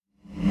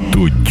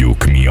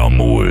Tudjuk, mi a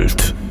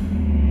múlt.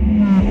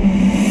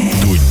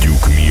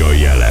 Tudjuk, mi a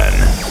jelen.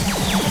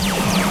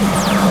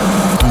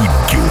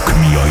 Tudjuk,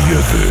 mi a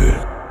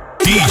jövő.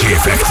 DJ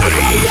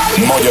Factory,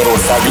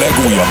 Magyarország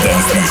legújabb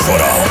dance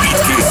műsora.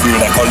 Itt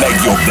készülnek a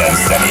legjobb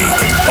dance zenék,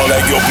 a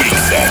legjobb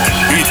mixek.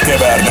 Itt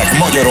kevernek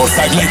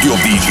Magyarország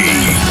legjobb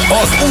DJ-i.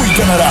 Az új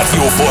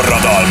generáció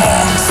forradalma.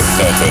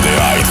 Saturday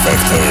Night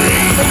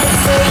Factory.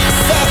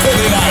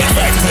 Saturday Night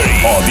Factory.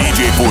 A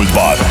DJ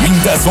pultban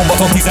minden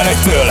szombaton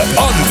 11-től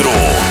Andro.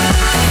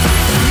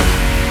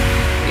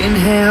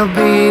 Inhale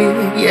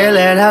big, yeah,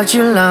 let out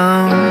your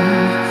lungs.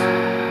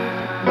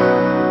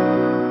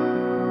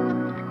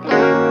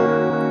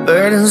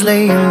 Burdens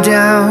laying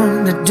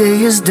down, the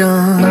day is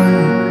done.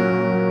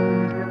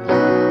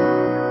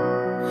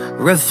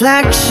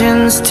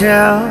 Reflections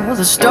tell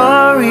the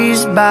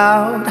stories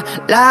about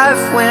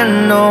life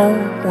when no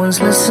one's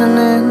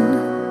listening.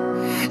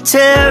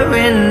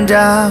 Tearing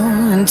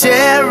down and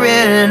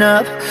tearing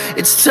up,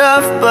 it's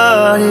tough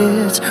but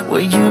it's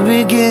where you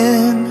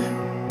begin.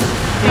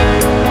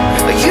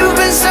 You've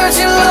been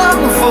searching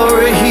long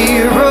for a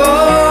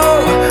hero,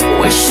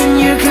 wishing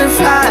you could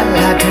fly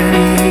like an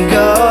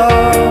eagle.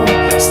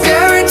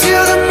 Stare into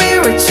the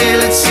mirror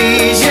till it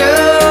sees you.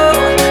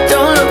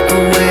 Don't look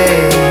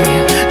away,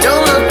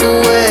 don't look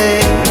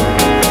away.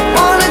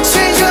 Wanna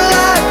change your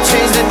life,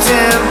 change the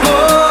tempo.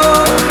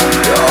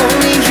 You're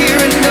only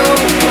here and know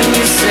when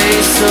you say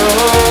so.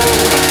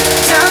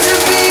 Time to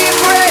be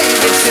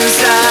brave, it's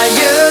inside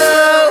you.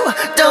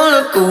 Don't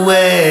look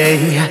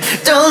away,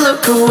 don't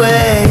look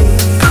away.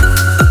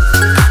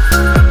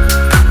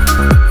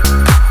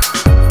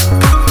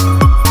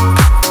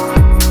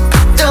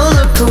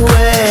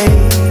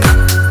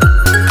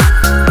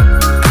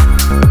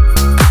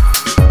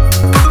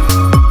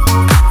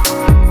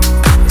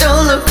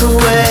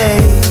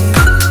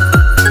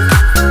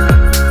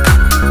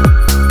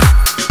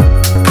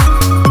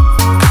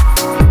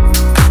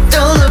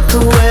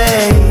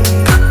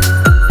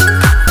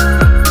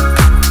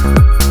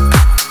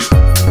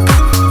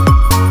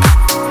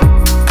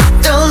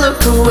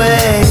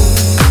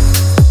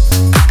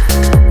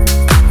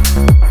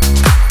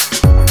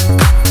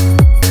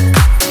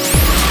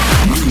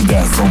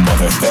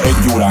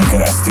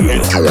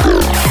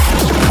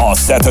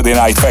 Saturday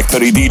Night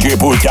Factory DJ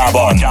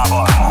pultjában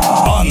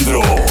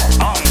Andro.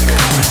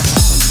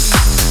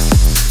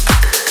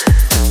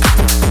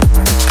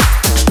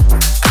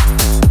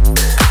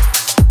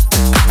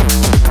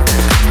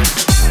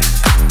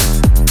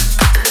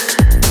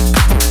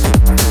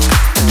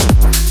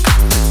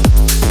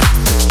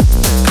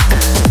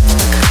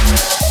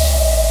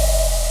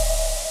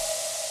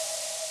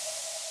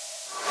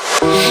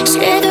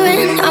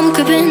 Slithering, I'm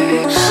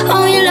creeping.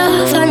 All your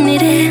love, I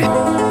need it.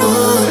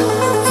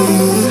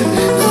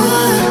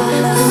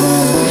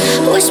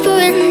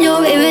 Whispering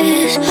your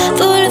ears,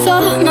 full of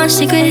all my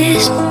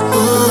secrets. Wanna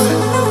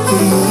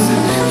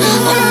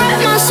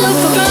wrap myself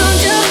around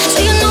you, so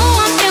you know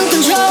I'm in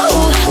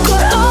control.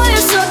 Cut all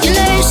your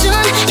circulation,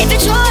 if you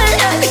try to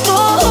let me go.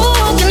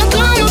 Gonna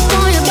climb up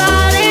on your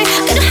body,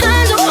 get a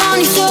handle on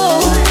your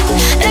soul.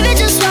 Baby,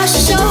 just watch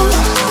the show,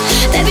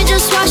 baby,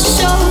 just watch the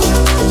show.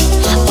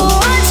 Oh,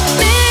 watch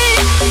me,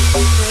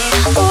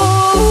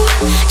 oh,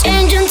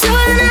 change into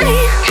the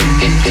night.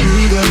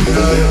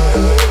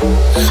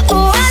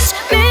 Oh, watch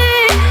me,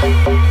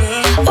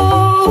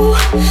 oh,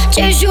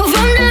 chase you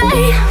from the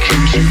light.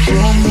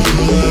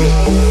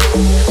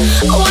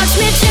 Watch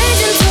me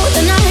change into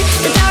the night,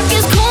 the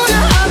darkest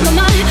corner of my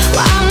mind,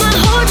 where I might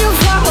hold you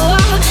for a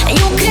while, and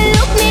you can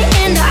look me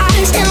in the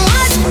eyes and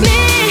watch me.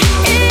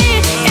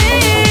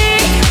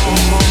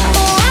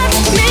 Oh, watch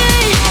me.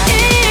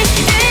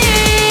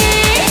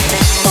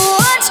 Oh,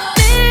 watch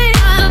me.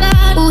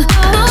 Ooh, ooh,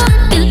 ooh,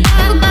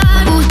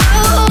 ooh, ooh, ooh,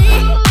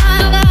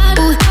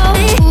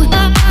 ooh,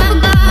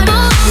 ooh.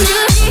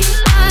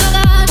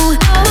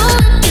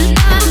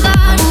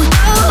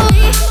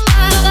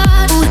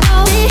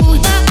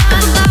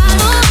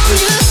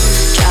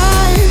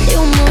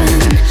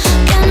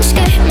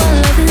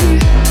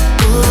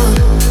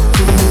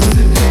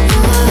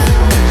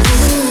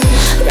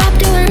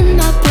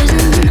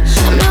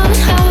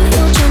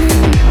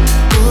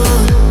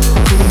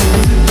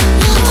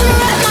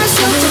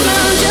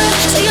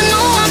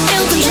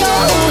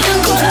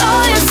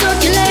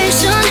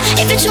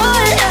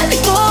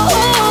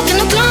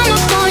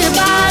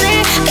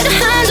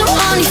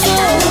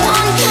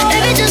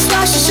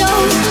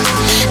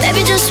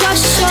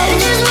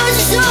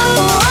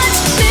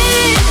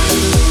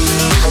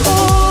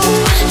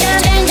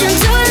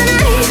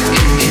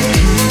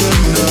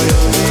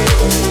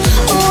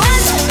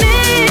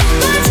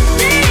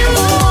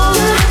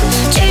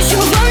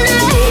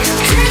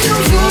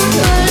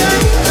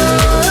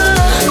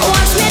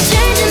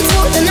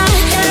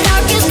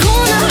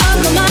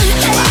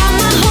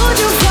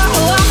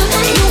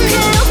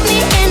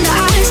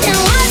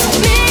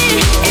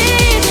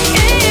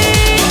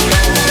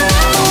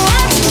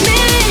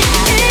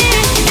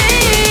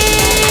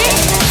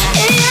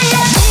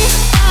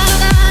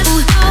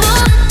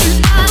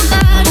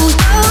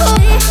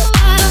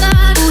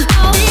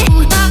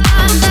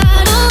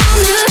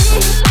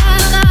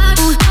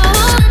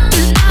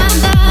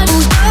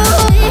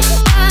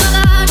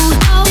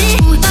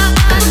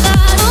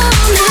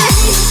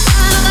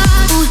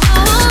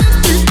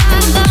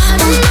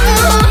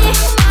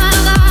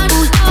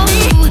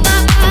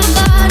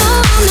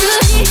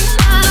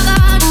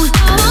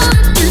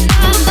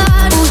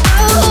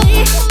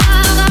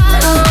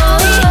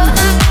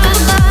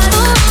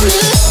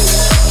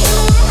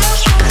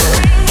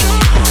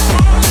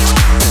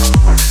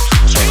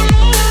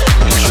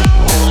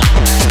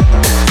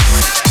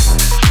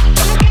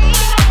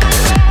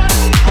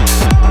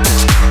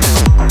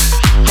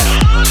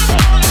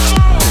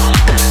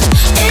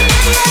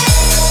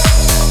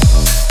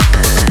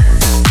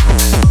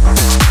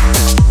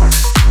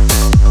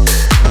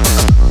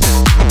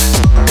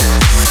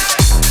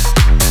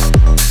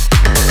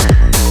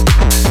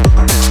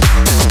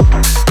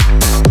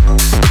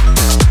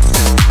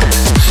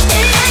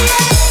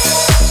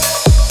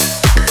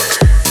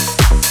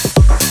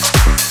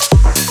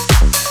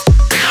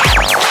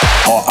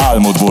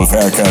 álmodból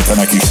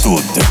felkeltenek is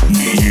tudd.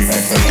 DJ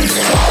Factory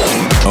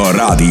a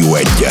Rádió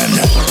Egyen.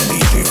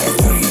 DJ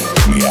Factory,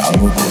 mi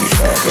álmodból is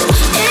felkelt.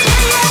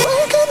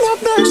 Waking up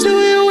next to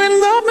you in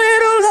the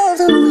middle of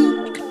the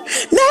week.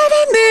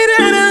 Never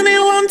needed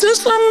anyone to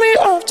send me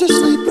off to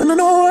sleep. And I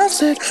know I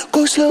said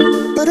go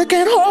slow, but I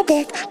can't hold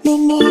back no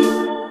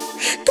more.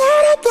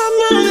 Got up on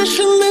my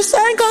mission, this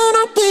ain't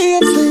gonna be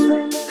a thing.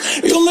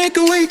 You make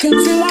a weekend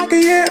feel like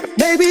a year.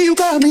 Baby, you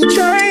got me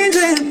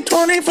changing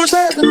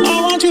 24/7,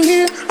 I want you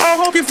here, I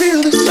hope you feel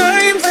the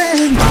same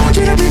thing. I want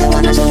you to be the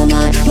one that's on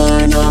my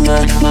mind, on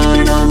my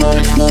mind, on my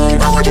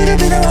mind. I want you to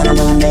be the one on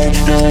Monday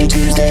night,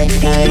 Tuesday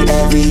night,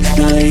 every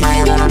night. I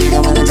ain't gonna be the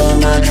one that's on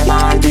my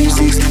mind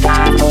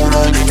 365 all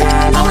the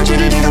time. I want you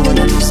to be the one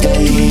that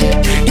stay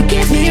here. You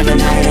give me every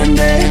night and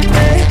day,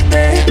 day,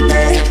 day,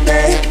 day,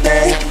 day,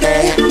 day,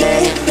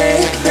 day, day,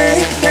 day,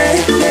 day,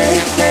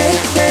 day,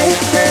 day, day,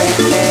 day,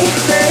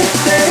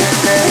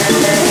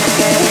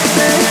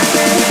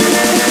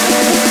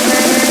 day,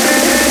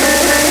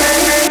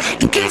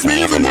 you give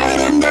me the night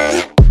and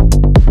day.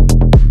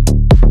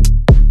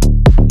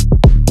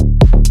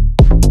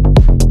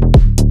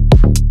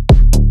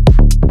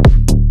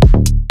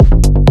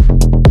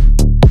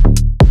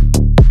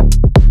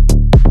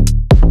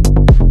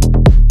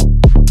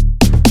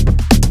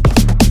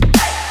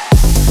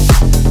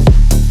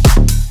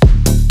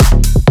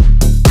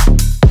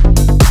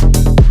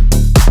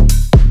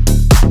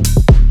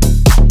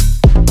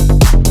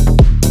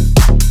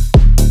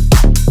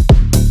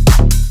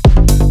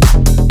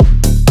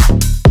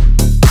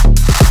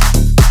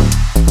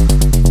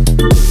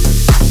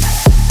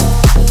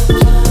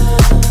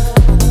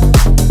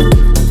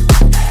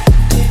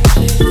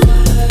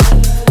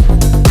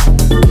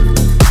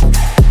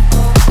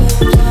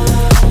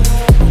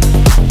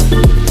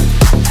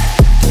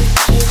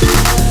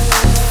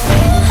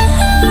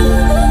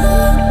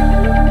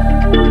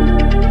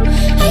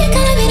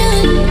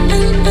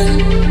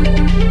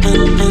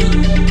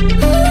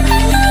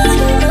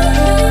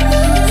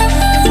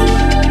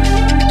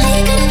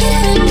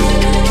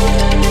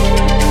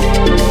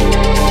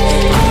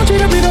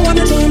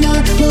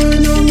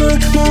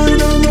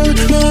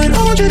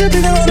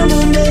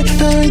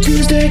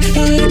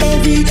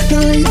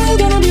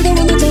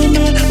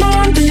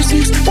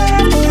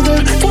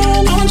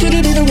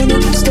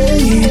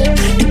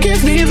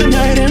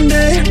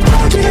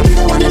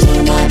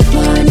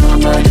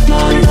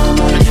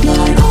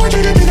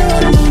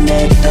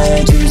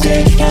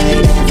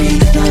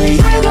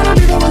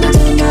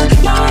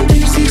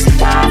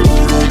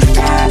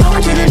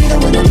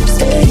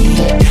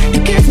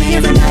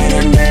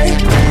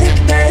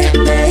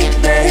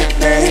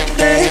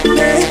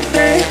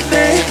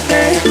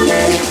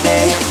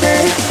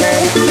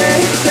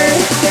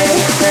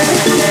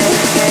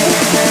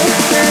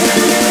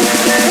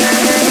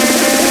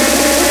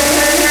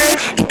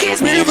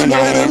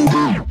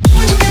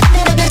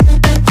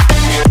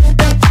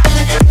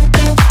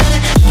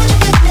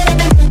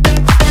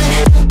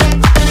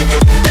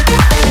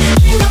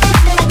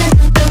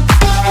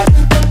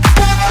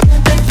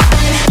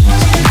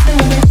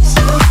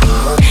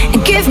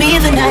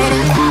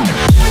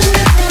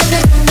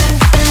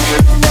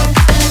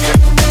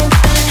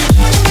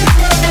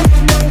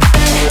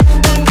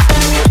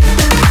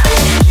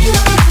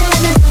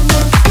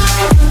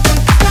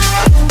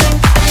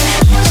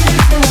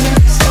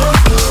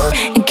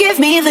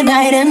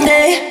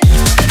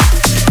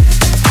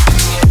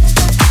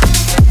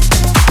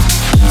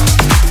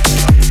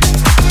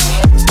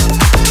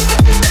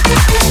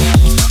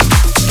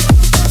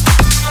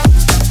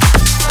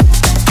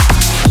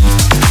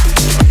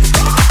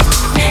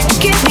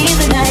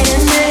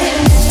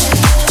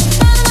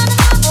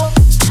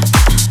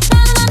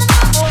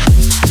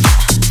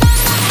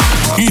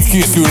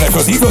 Készülnek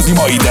az igazi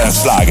mai dance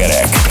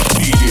slágerek.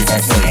 DJ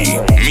Factory.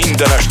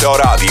 Minden este a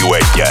Rádió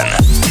Egyen.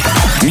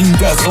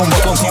 Minden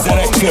szombaton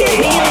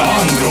 11-kor.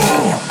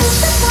 Andro.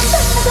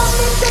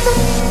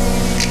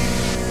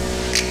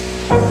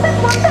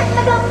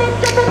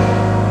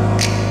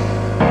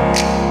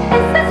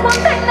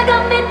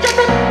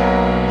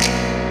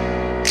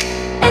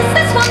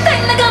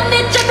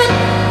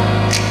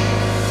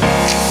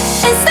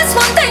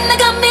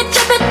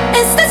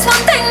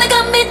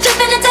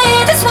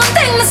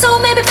 So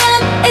maybe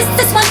feeling, is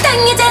this one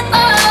thing you did?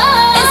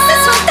 Is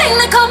this one thing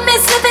that caught me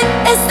slipping?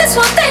 Is this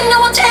one thing I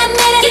want you to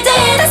admit it? You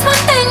did this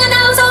one thing and I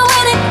was all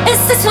with it. Is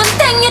this one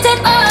thing you did?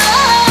 Na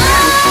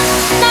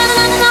na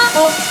na na na.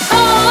 Oh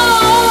oh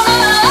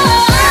oh.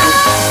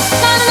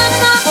 Na na na na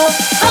na. Oh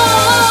oh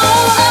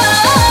oh.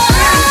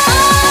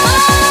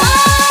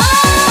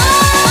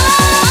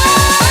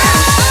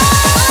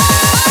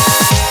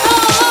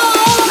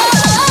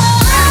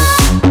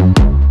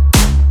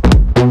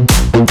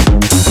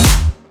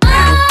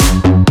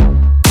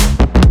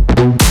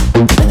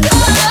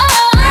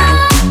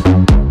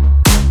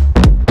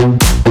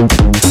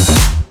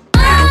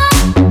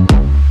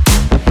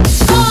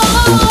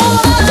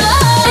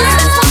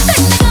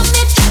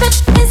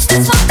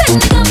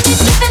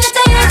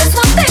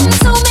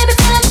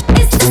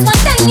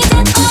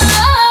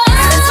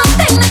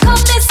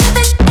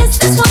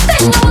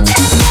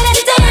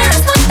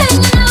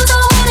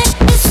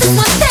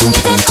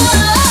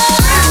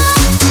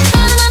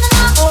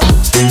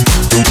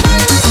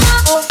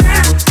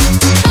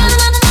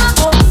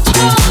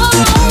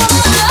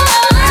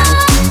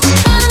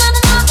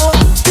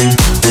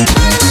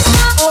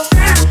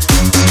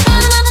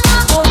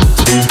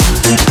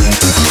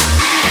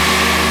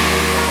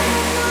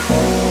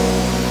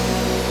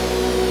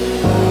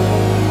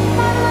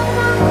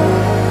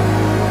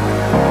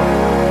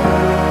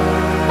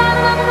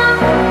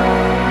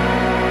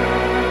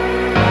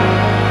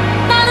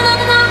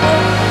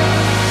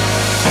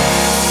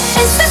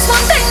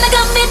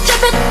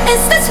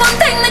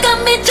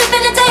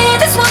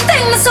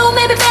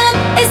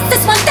 Is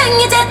this one thing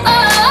you did?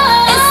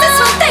 Is this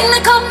one thing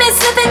that caught me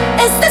slipping?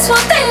 Is this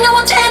one thing I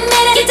want you to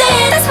admit it? You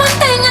did. This one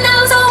thing I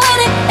know so in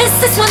it. Is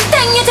this one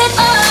thing you did?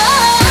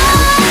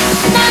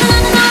 Na na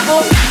na na.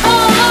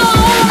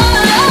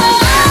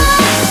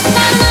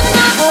 Na na na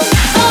na.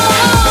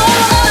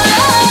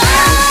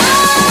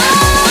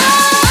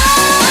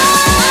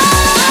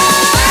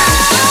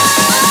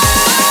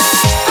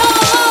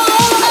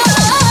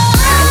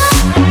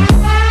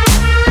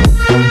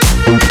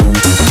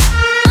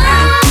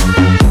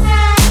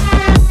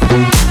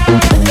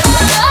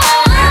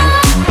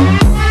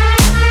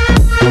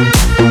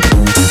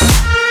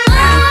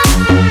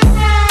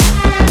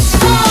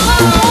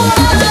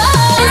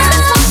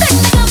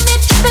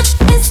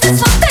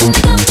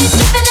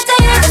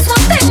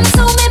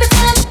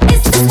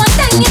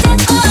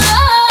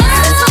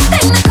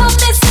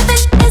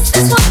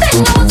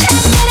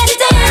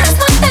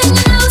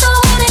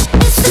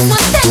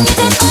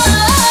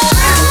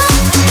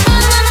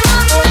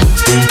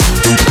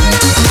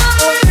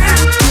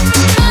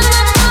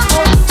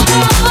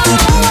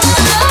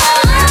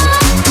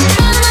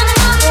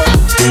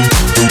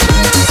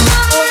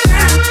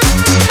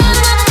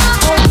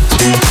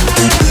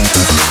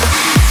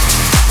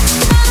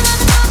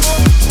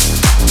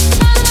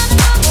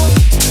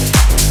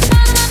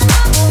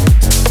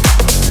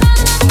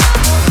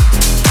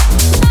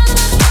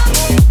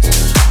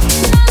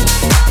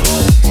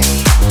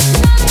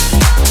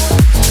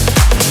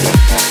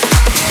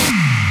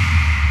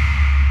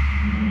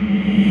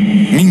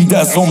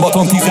 Minden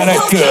szombaton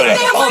 11-től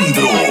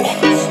Andró.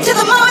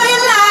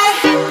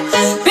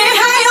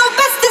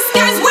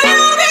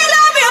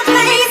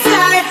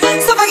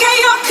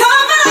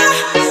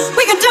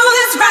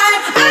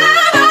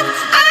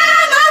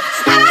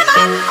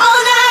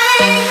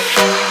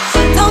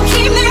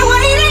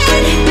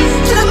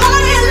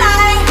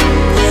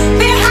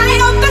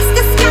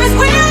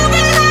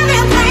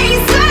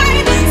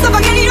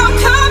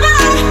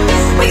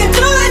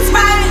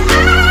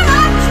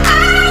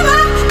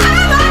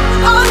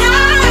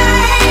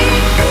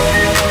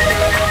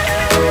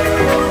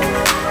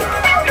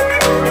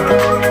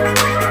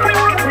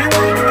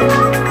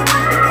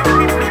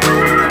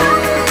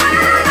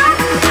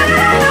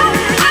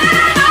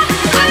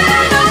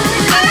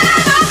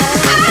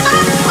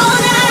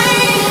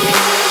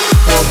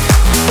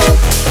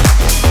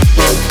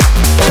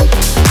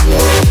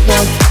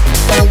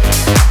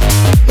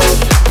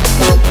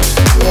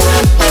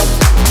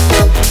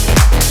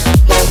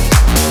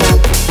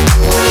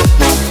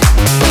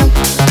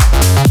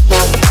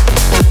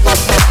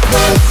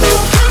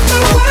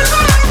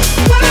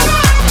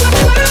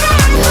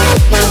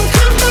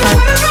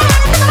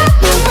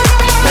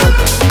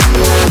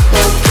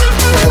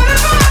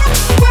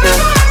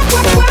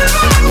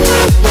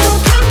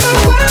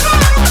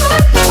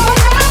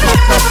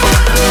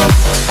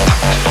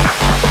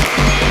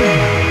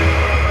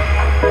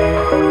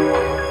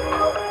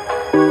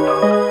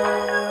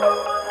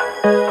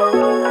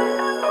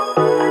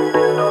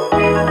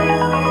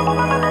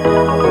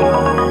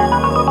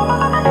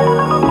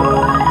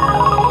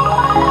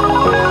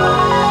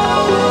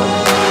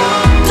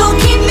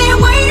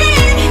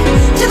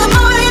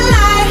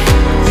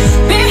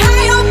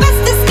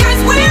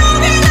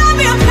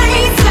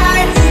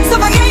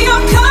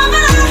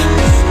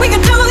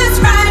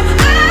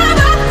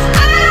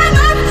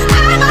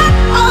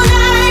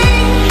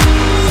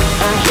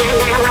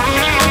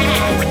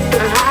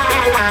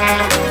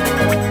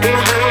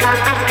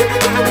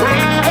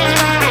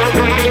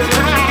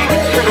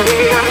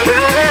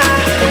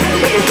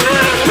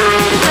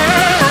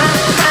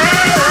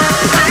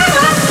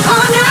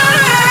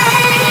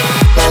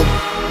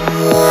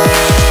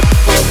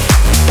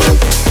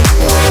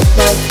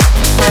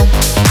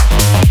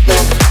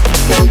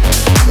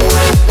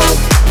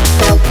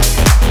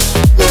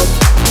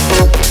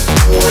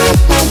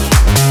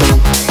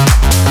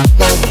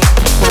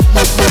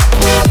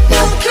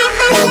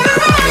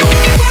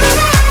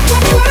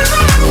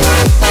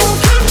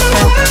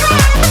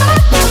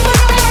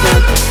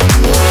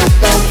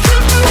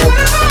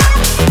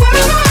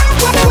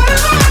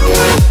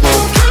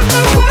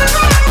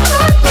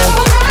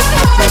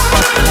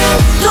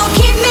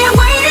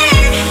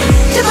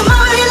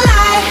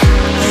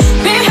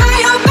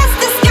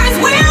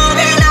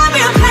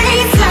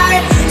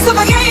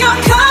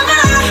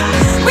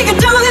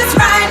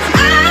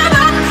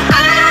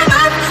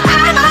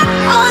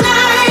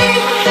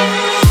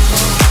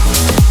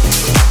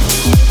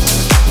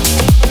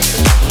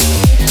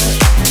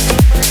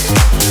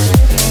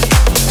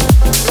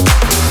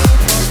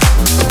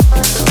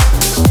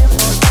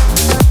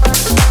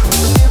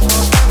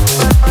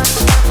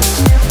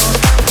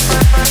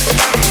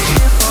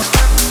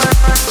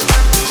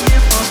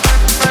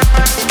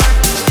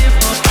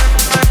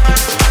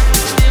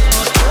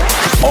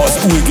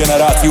 új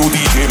generáció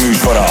DJ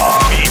műsora.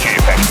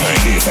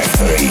 DJ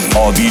Factory.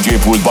 A DJ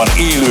pultban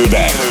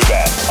élőben.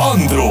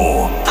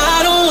 Andró.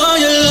 I don't want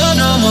your love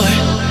no more.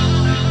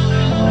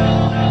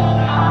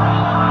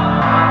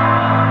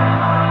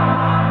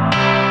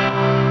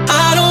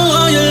 I don't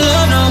want your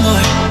love no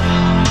more.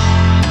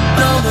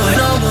 No more,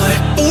 no.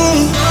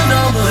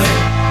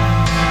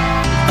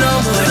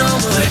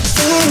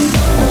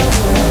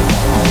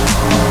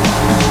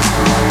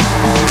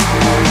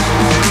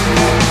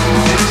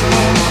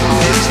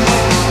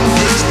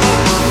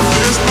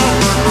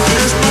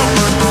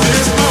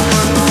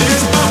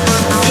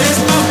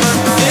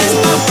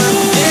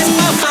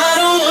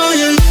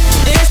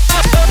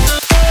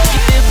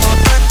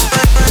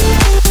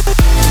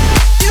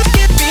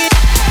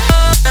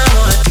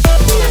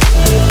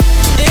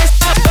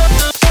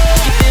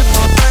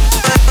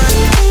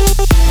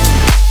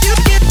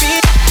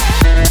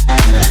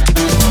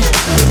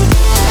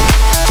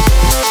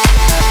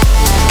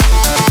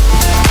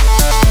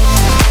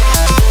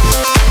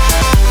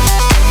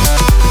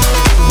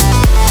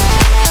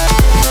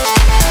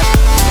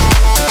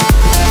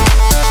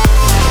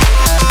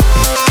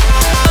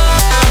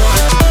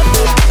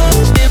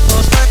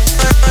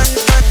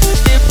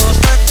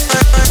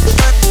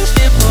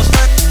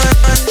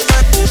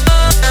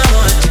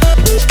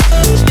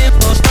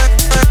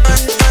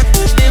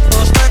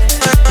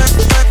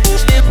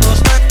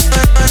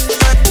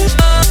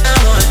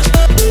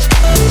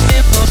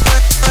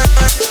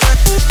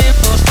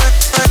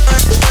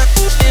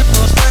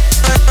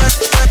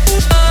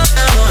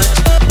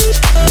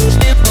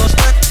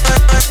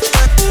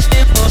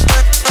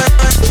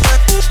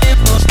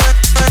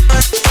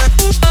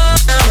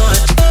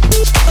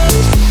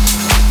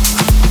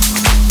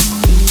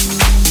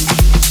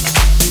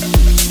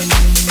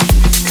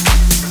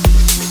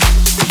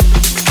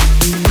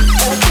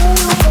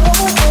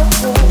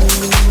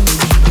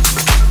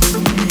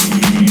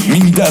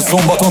 Minden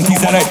szombaton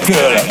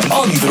 11-től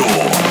Andró.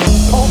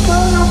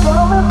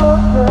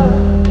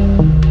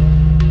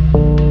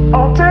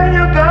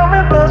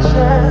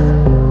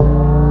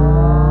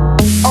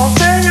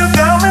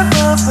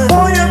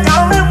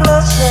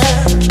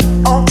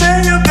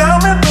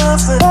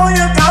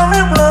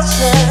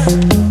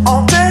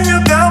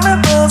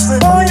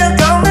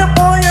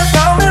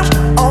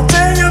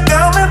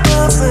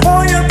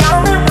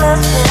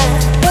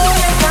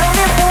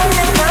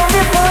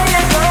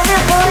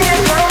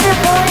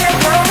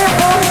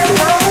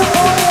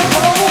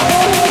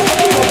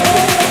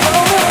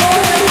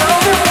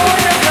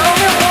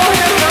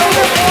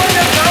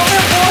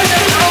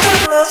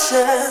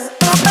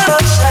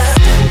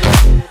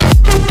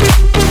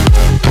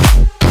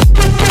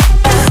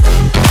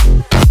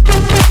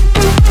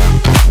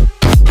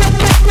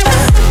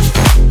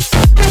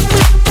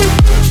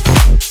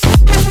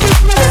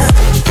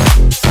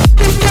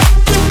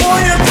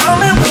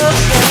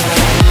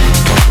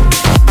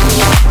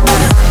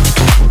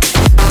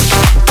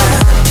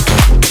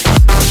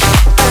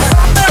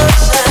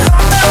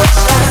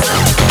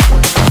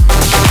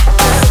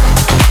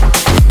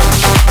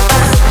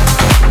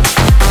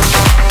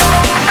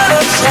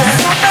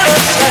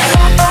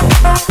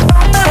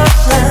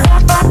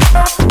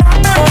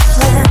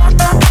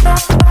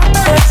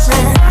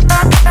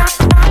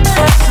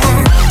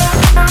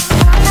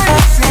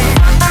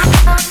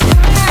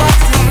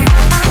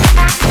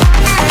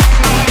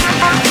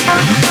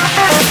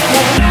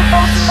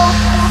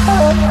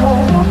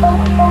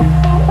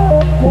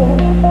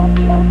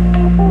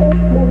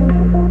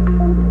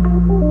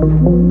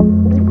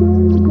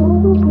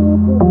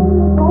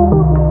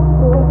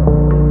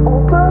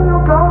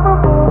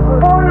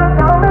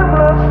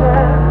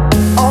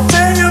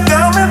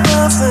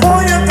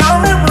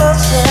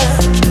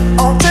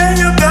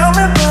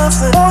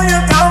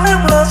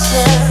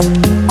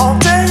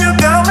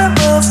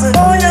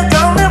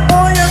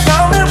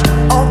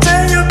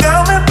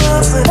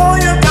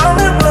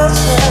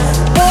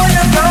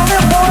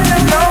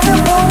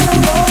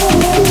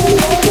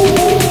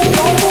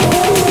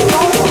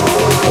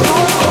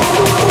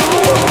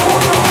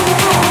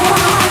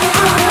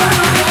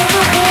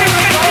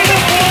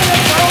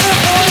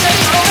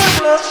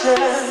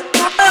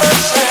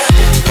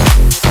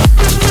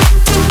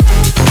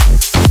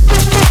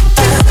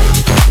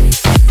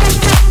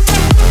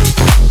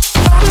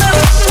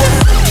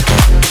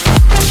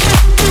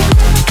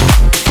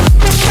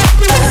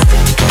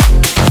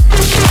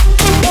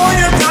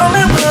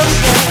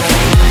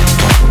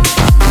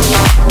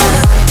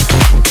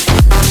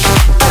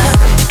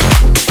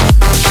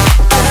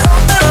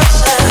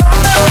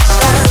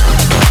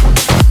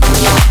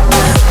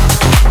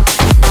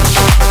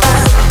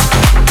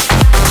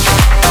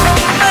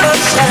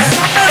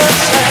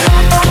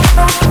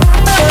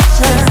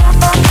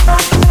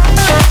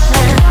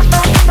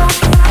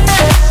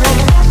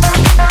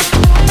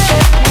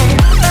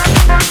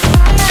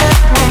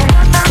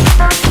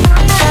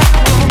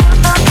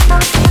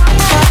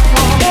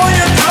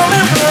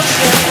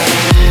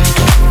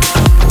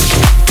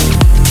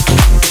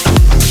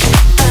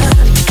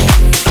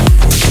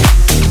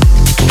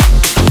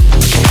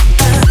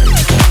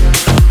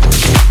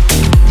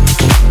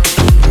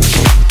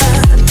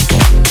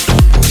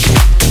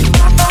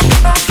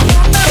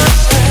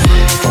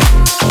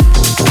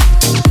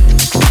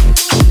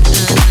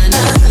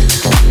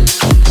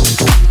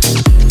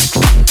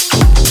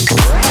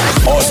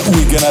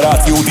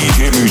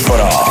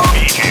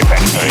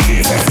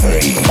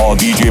 A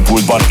DJ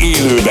pultban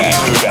élőben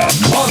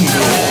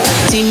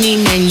See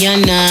me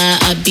mañana,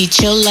 I be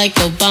chill like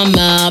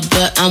Obama,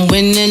 but I'm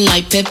winning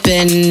like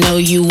Pippin. No,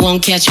 you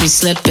won't catch me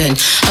slipping.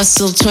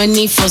 Hustle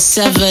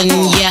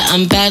 24/7, yeah,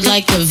 I'm bad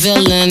like a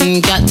villain.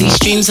 Got these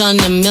dreams on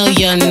a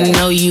million.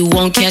 No, you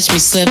won't catch me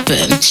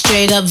slipping.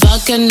 Straight up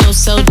vodka, no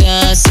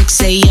soda.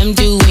 6 a.m.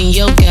 doing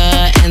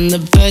yoga, and the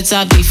birds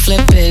I be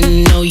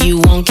flipping. No, you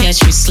won't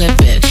catch me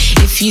slipping.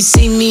 If you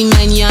see me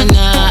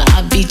mañana,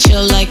 I be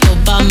chill like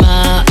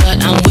Obama,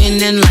 but I'm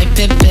winning like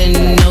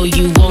Pippin. No,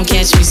 you won't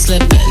catch me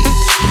slipping.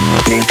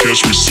 Won't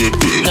catch me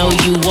slipping. No,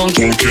 you won't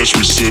catch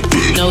me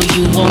slipping. No,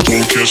 you won't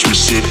catch me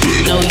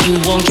slipping. No, you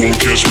won't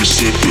catch me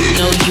slipping.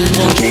 No, you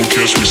won't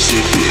catch me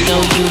slipping. No,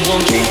 you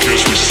won't catch me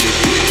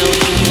slipping. No,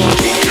 you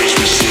won't catch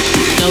me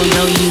slipping.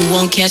 No, you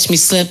won't catch me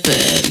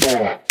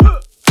slipping.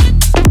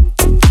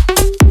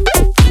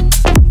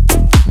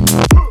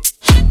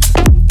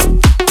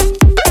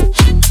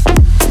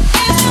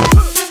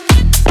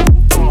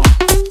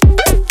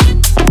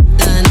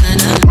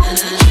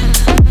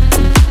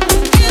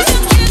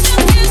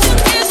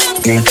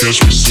 Won't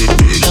catch me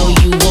slipping. No,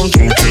 you won't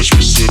catch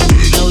me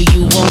slipping. No,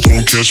 you won't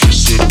catch me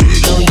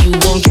slipping. No, you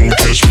won't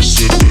catch me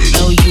slipping.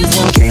 No, you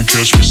won't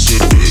catch me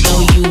slipping. No,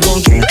 you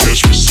won't catch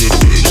me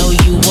slipping. No,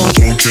 you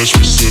won't catch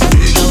me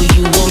slipping. No,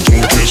 you won't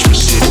catch me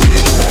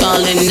slipping.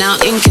 Falling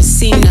out in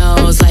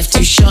casinos, life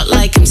too short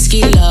like I'm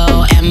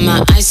Skilo, and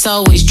my ice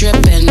always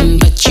dripping,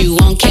 but you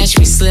won't catch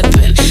me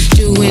slipping.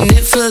 Doing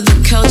it for the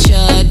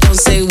culture, don't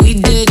say we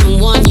didn't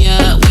warn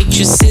ya.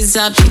 Waitresses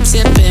I be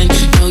tipping,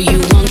 no, you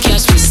won't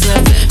catch me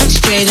slipping.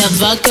 Straight up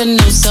vodka,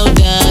 no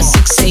soda.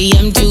 6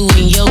 a.m.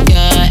 doing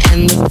yoga.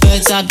 And the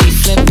birds I be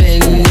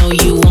flipping. No,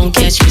 you won't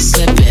catch me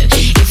slipping.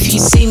 If you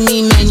see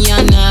me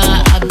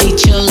mañana, I'll be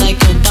chill like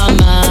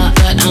Obama.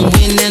 But I'm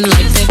winning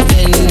like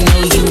Pippin. No,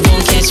 you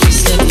won't catch me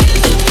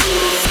slipping.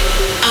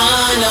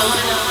 I know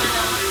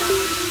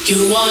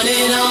you want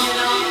it all,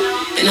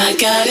 and I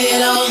got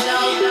it all.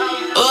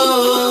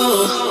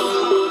 Oh,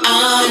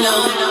 I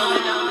know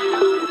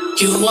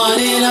you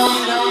want it all,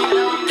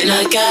 and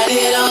I got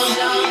it all.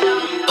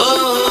 Oh,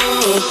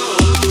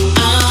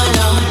 I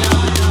know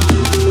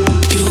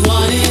you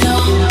want it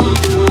all,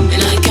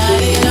 and I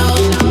got it all.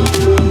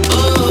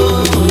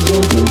 Oh,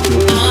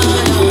 I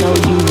know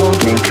you won't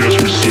catch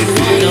me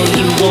slipping. No,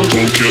 you won't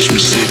catch me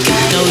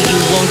slipping. No, you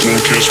won't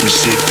catch me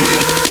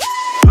slipping.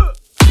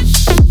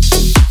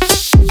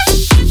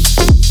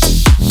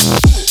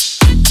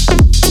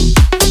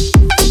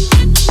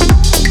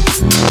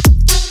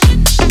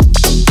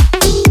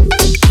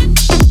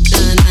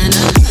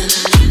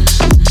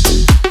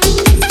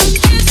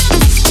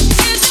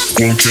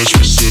 Won't catch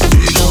me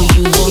slipping. No,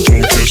 you won't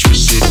catch me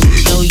slipping.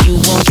 No, you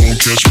won't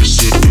catch me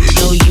slipping.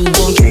 No, you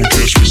won't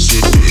catch me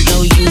slipping.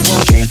 No, you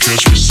won't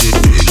catch me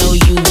slipping. No,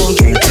 you won't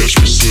catch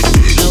me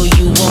slipping. No,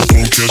 you won't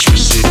catch me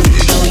slipping.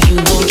 No, you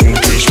won't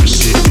catch me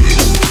slipping.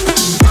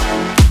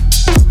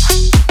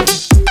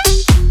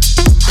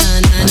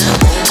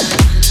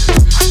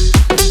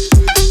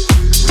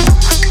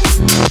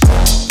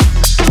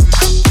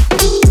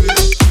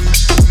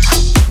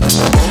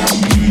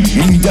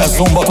 Minden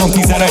szombaton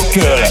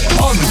 11-kör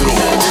Andro.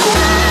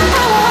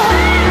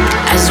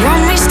 As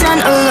one we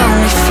stand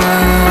alone we fall.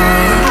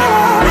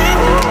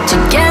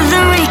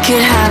 Together we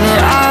could have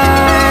it all.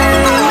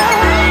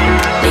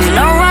 Leave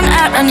no one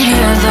out and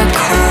hear the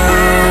call.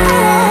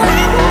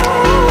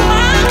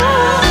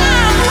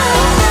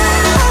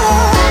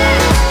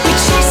 We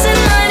chase the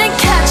night and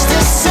catch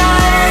the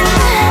sun.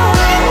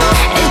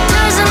 It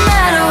doesn't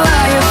matter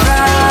where you're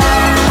from.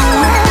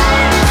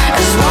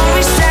 As one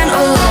we stand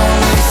alone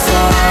we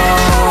fall.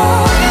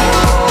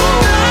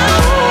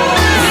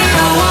 We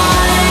are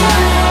one.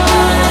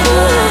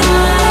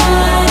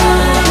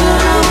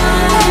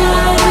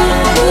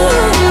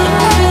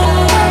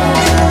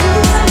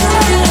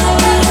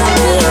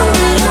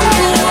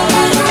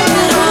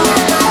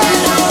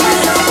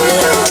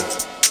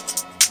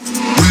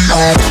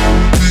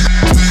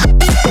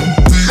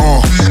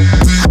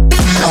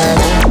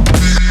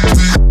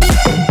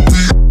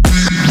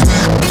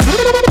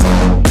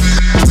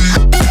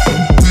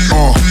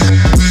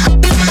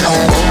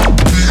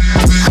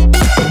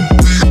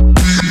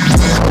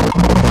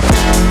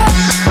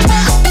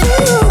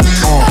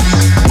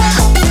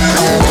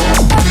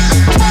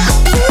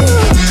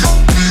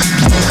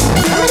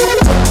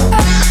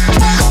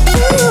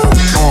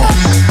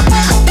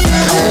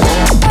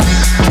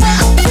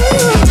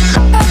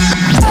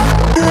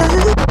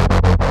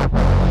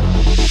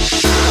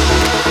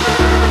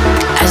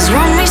 As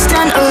one we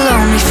stand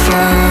alone we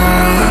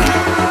fall.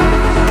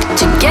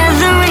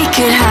 Together we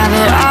could have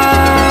it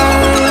all.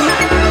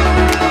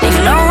 Leave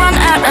no one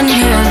out and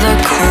hear the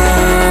call.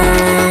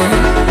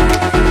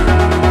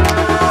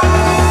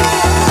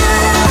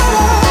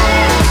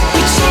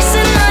 We chase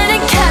the night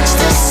and catch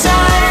the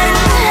sun.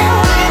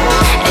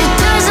 It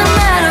doesn't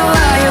matter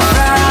where you're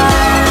from.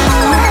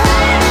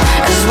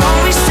 As one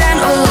we stand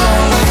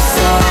alone we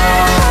fall.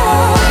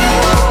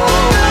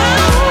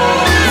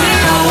 We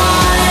are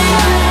one.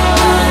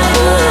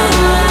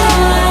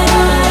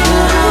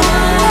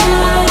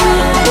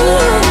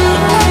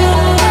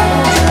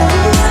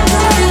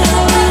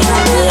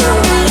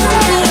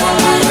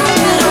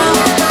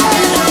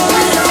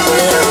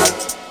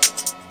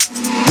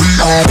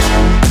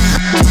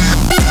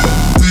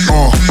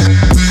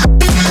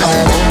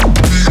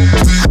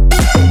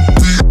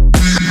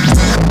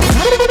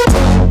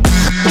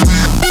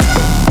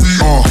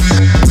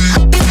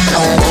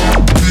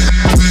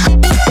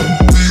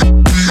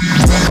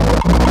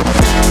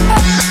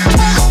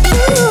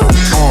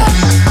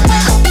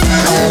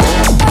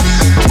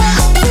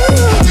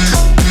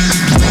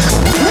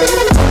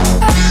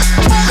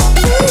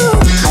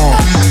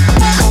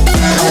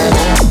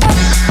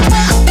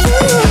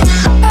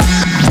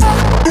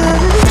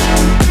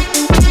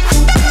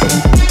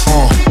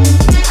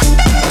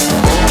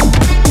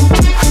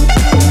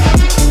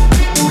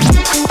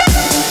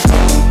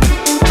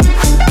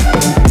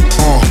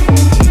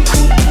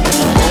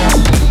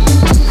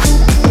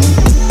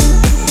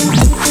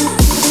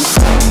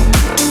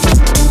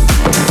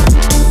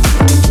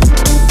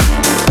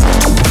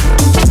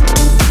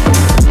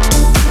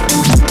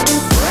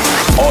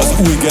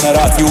 Új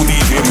generáció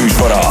DJ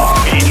műsora.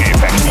 DJ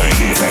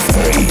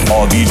Factory.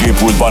 A DJ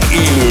pultban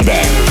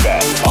élőben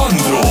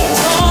Andro.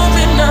 Told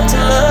me not to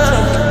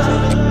love.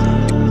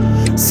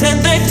 Said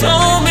they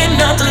told me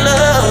not to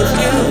love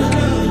you,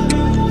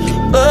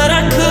 but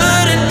I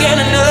couldn't get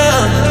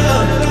enough.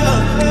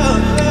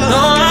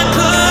 No, I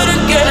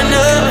couldn't get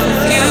enough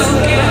of you.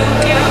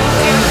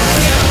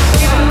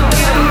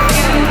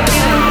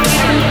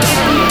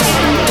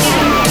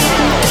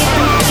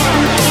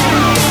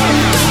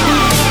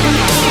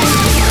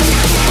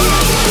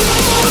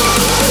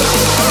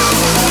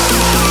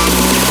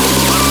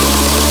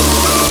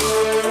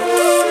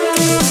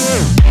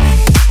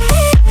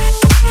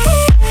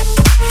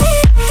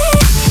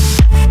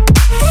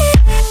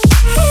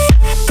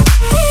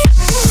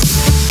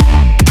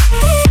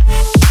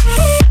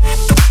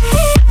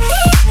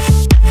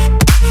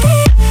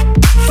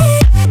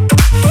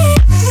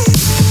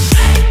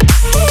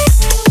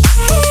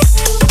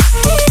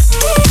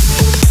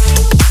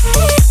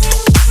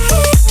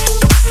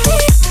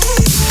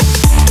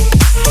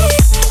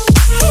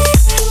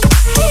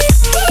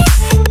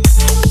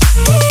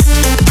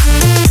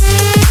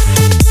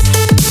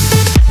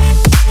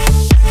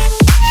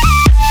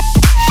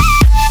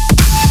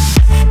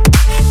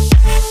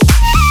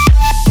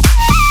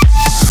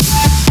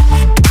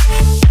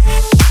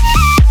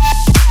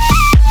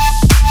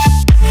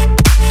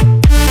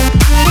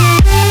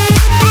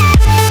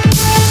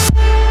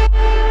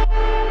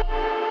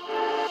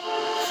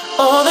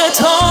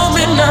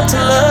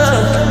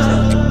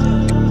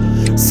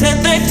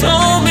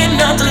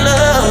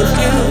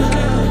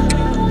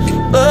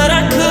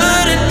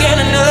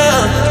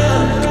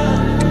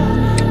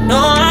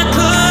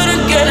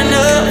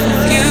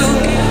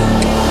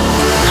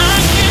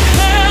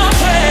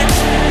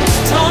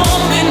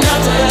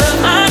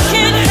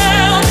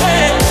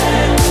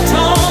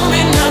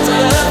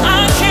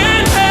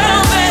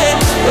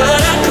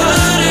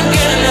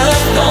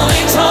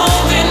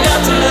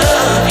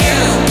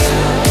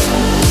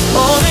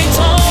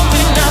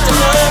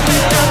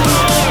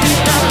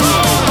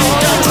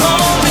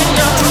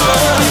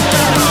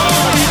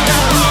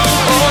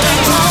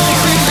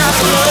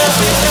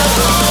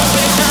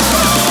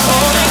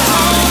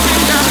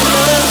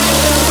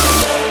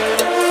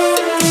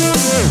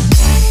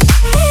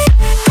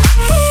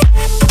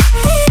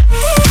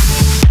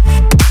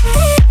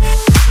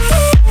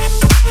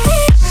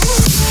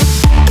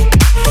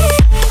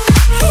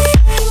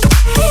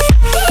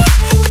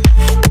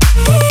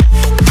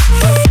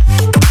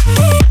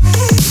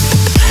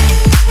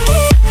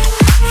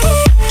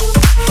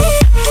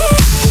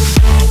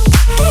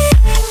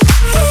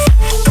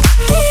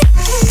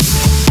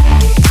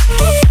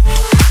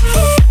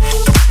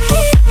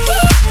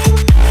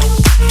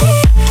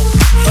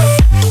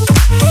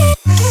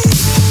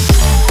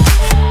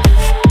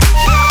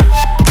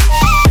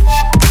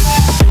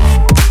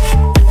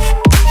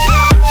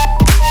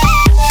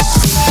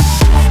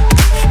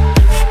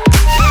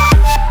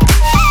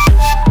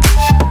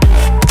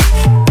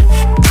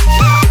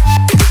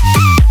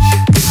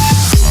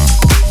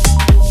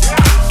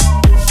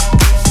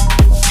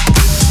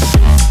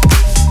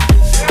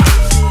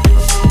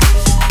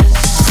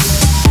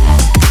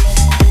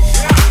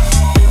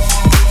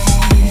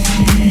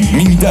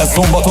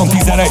 szombaton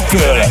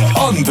 11-től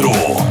Andro.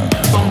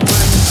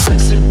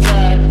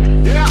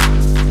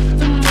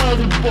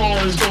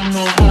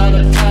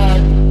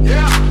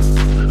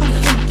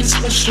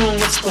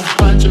 What's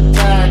behind your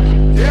back?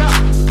 Yeah.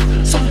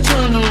 So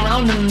turn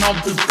around and I'll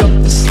pick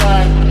up the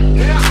slack.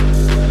 Yeah.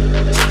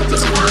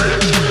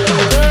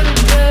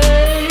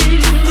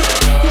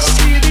 You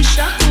see these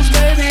shackles,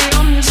 baby,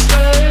 I'm your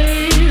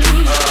slave.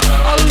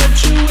 I'll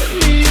let you with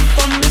me if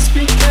I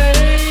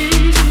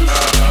misbehave.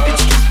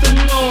 It's just that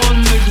no one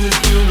makes me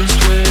feel this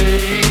way.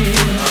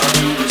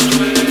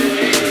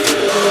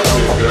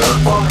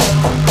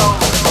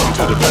 Come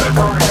to the back.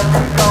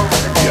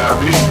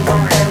 VIP.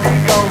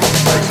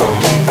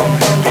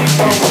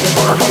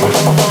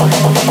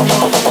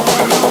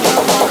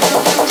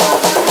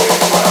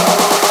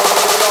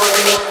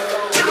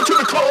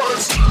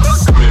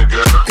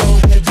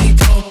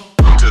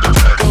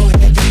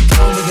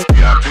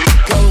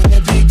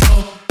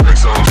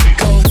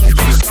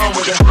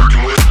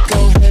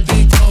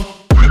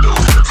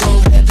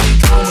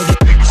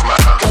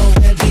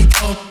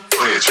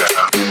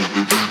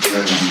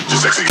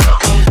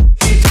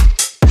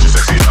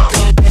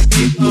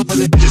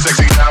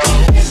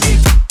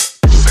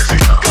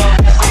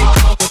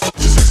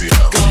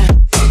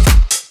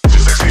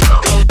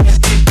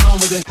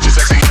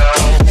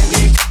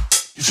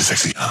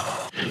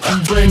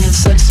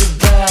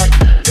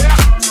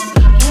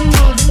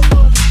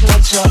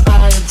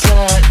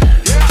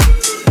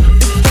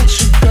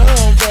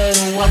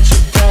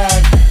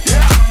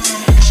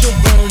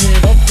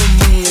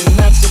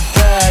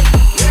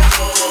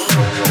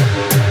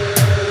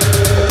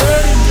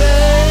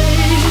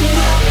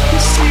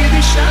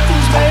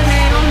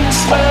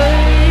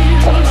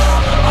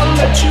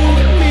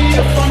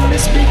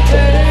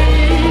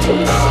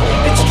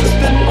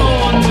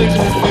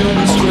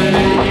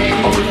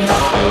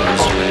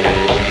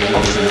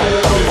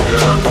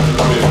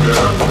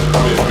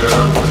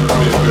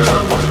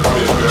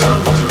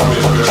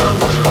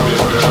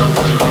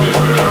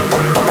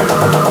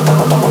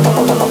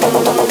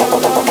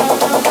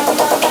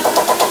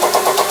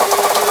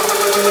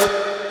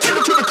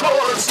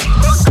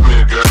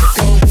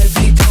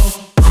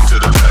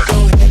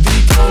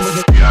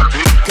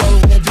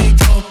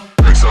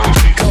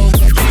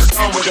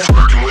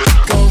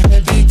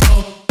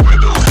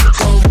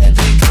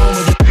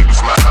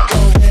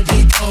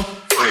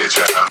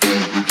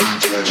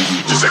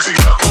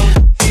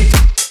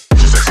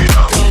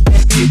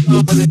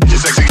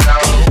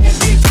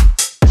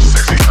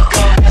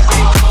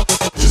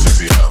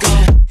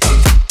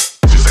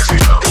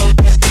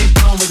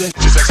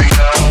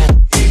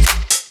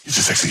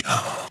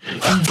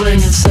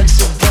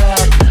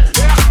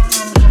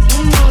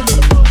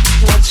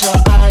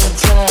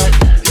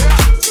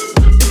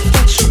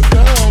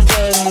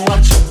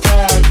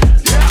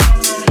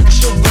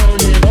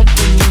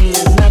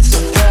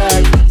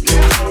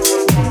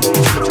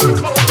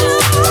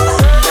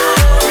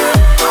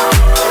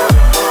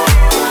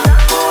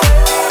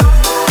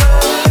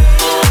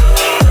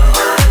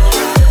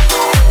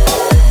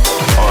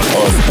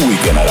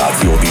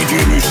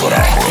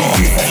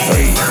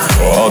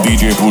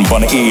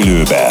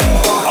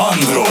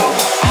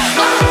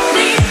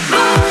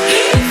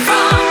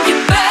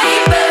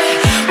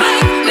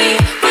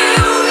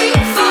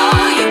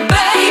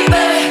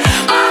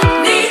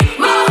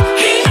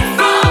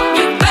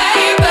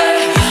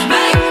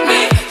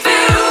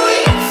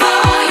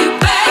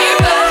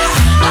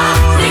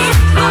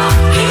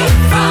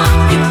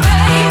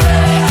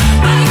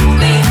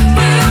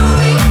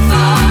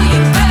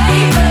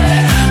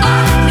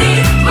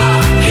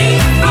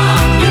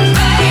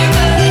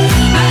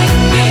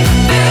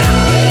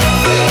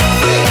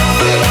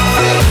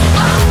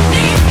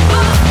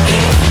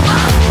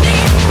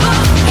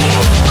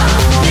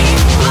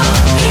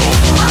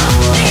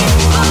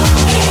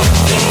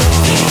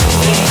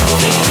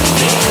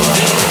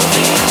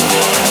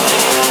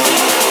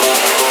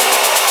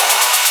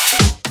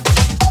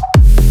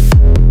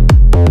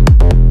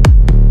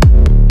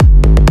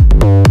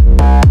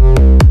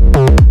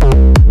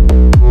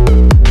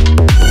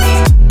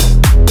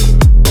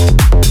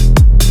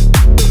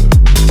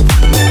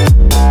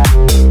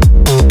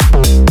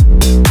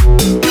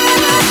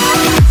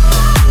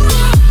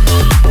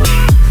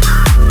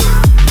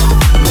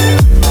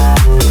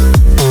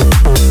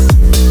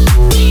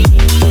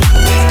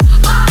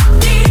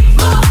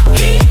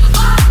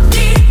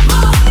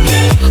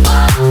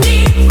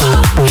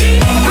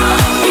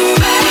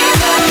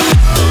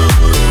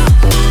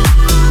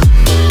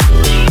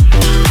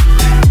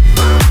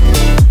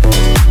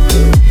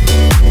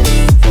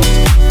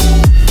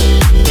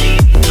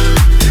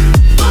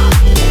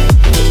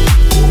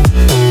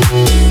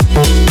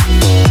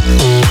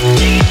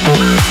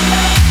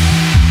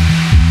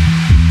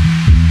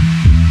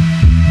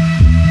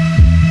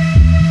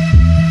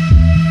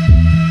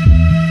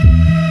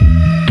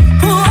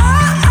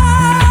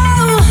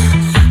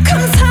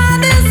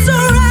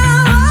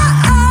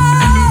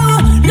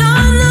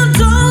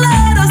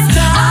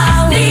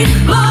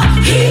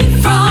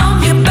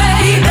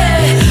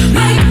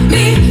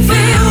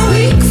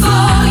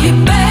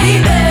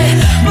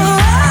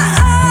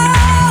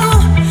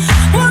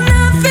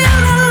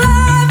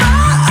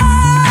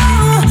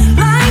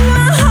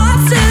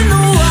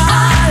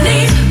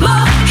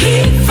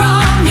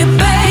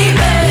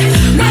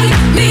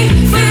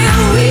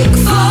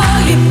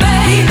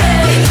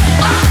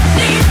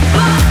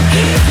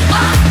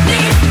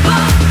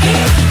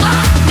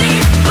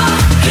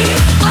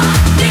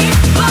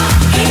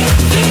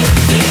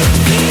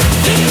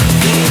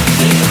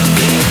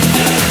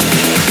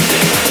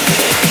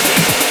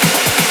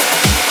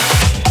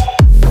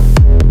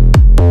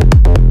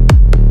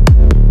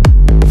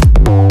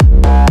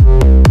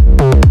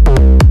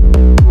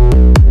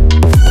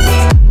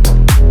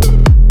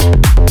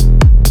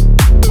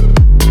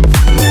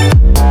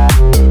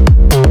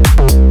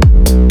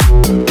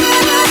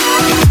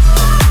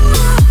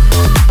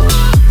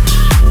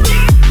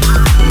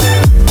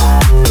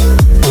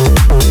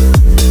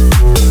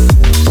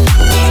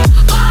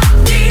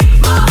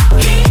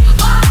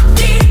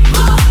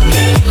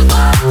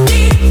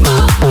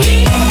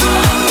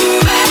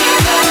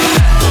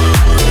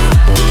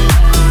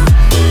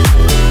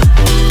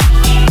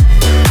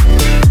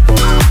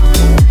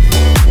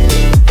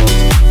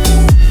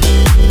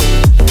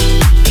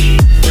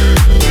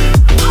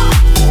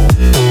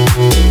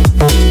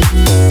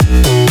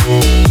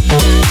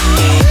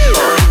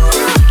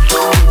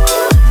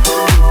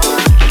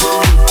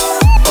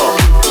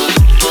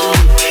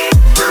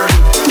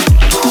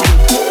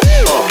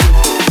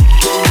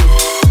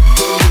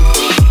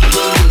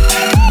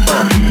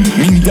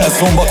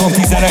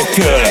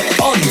 11-kör,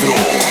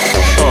 Andró.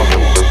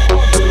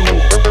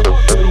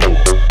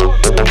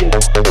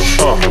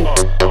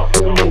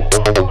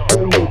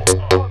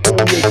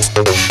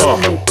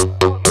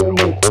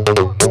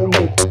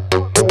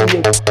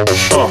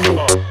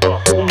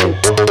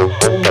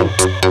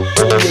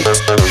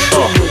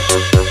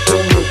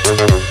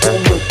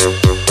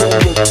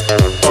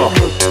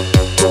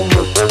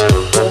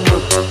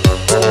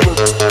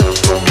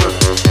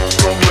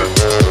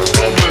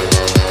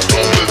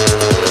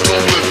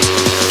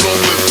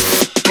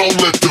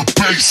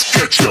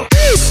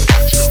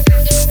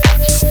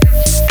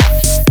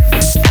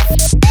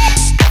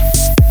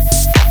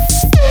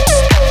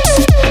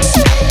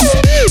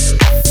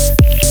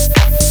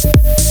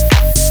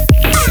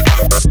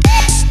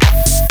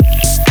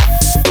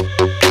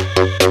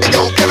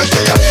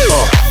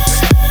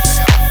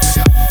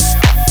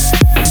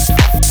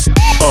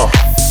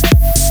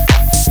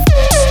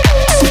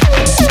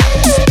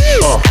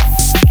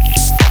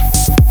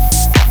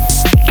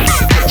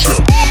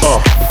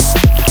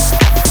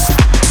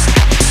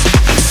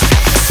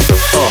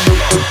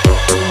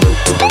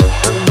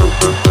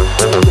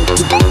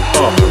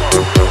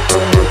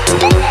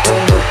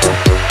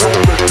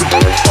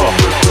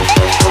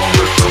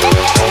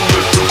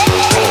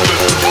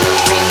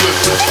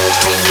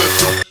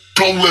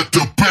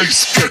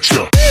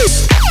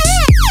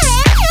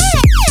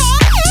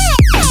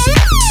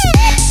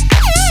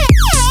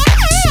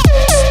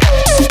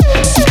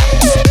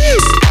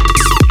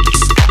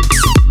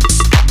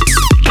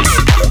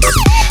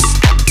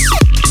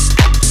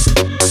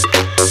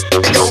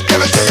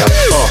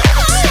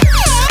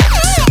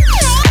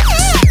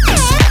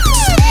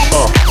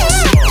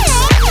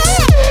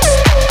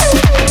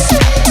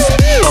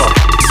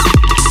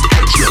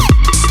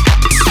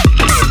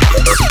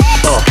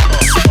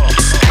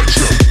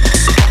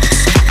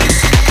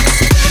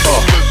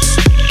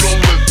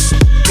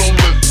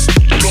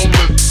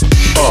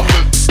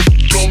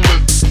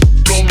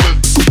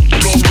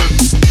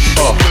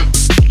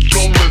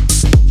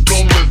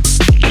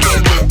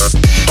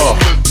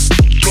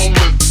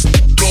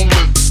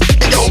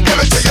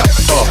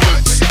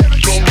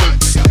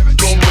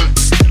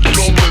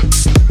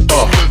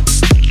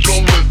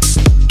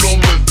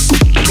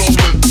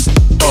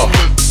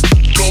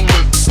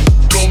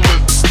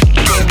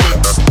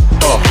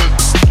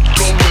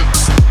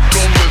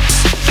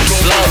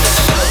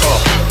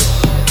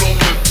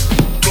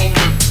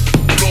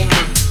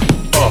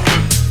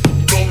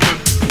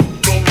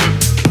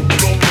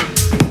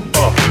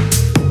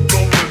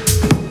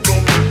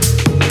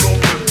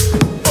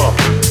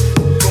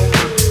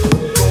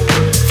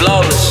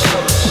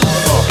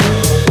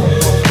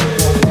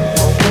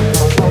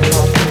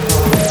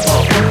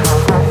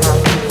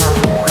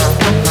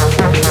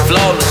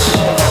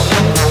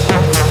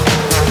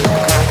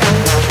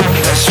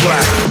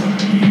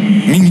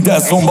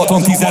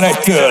 Szombaton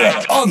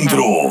 11-kör,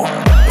 Andró.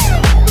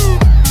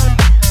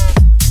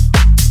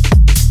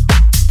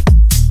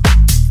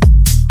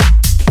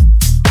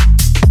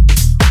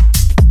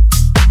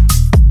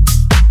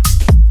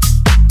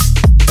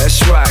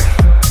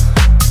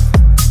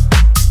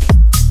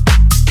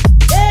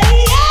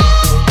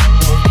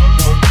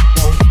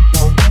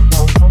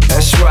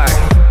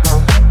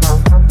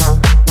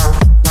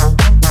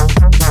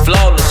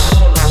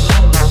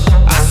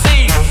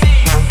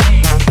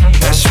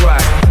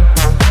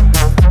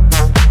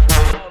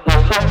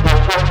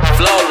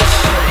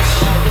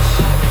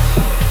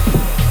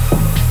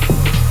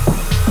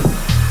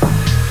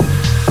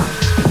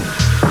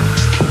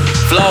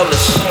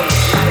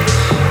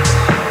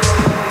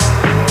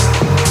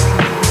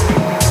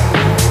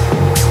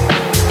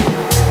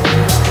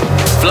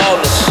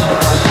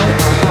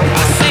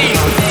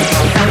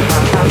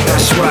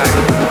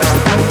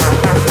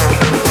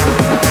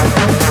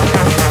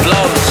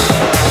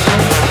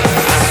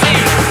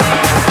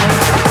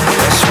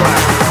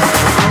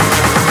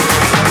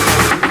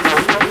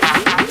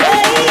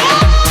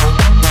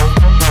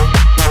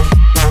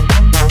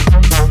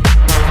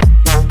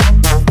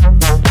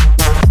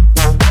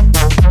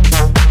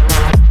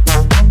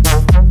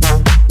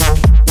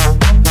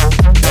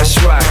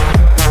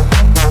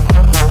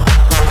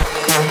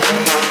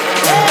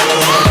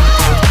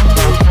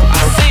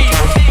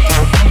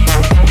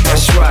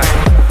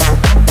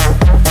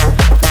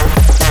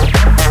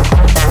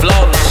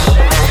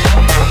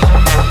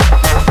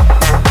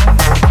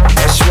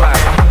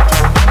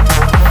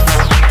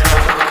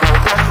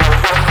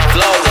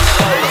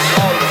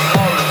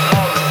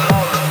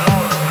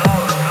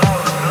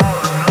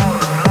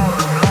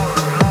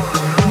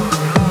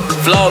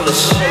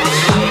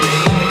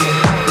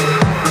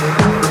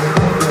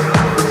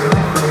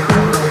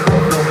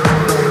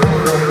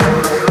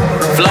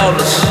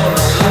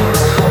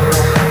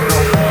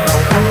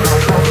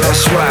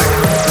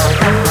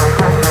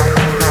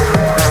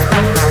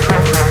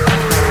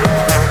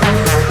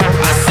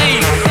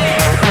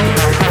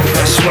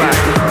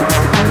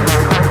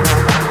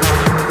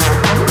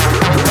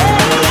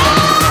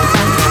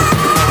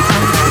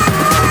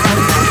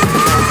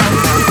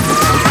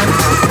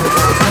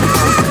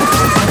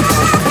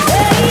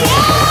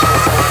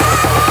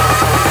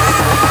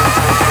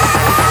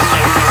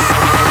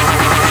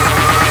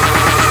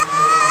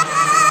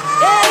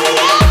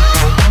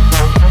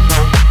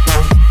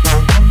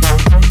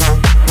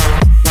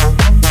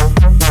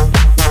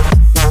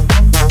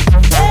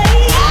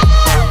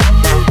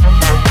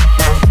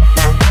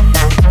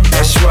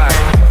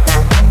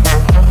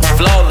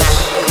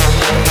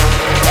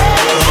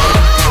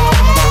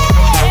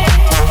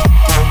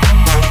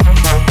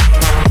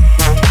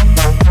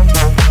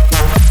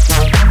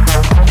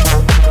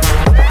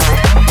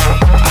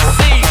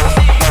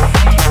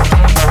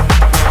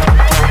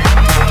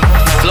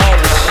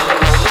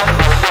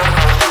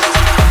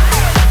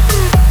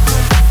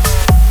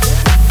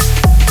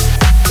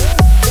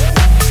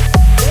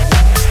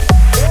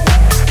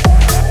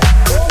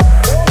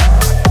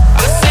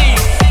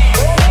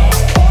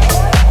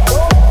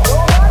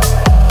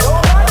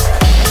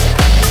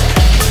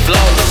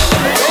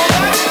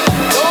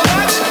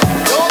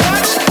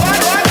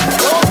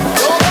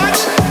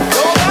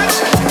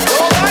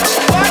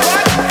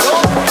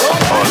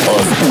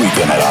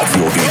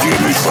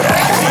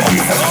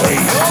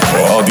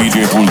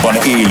 DJ pultban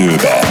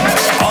élőben.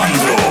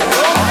 Andro.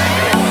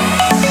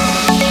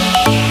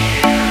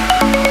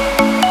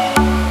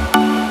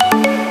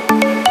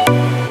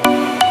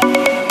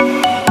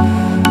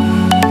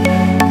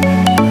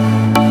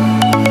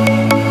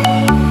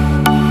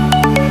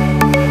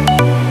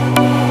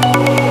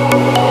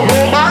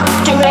 No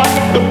matter what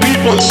the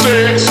people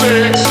say,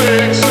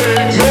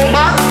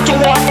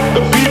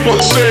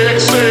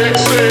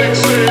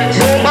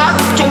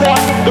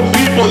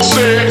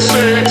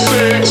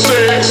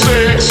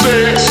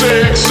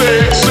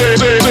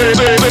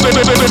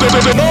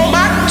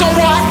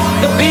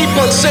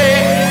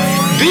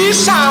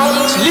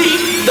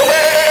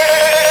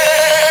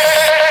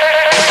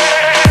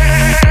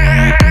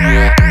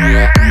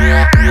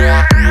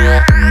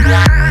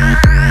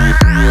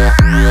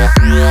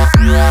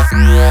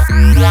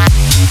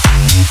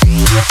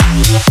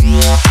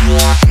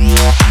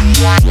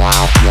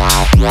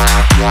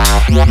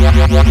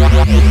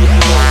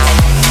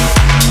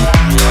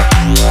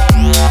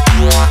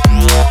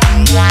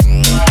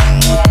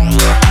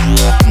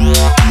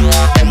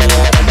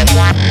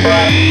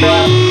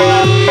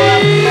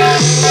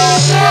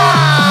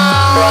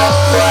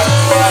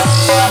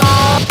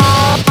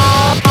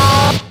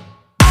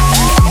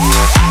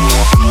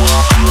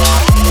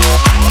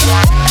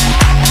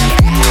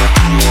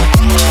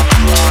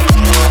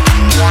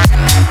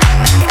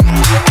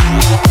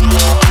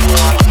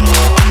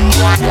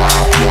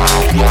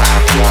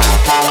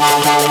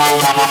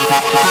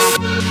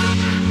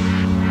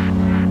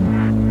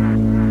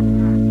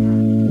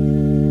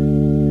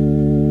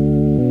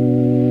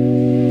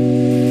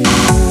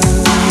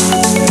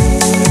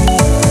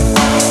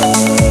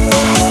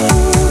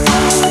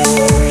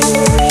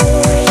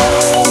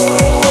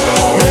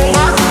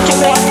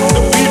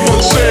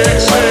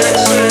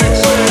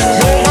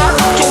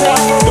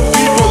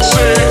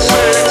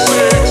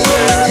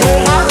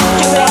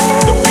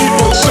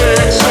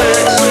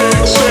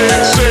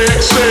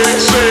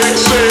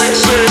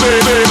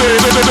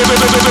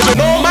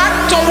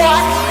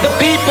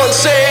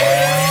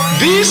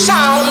 these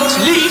sounds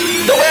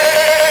lead the way.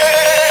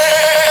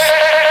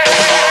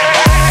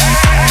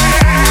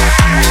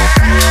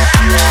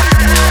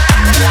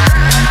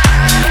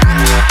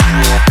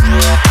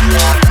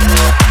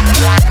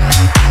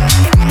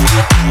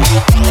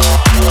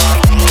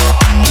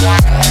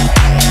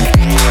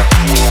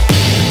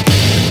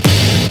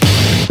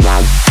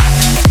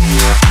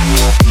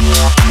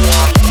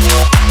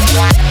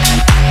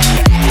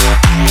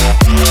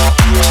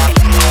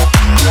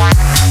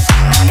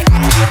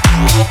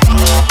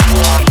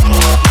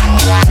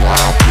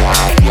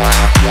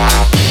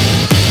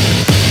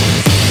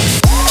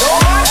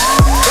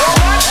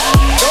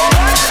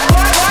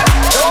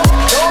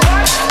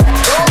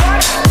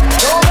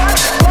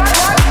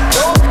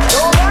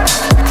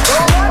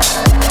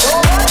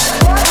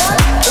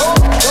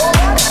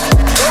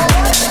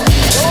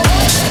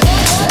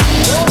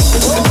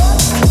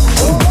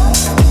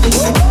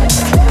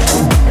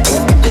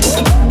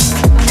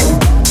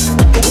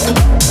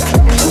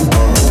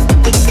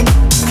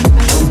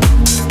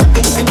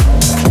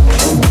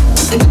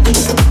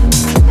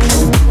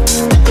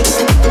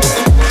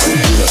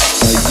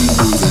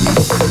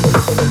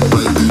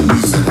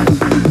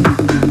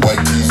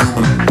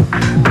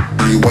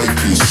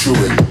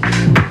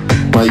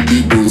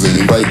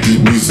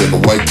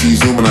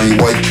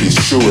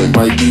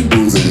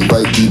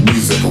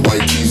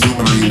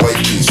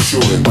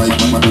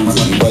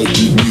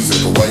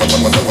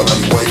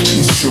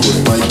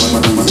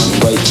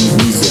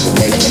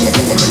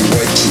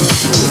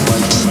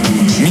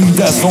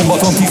 Minden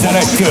szombaton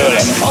 11-kör,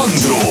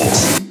 Andro!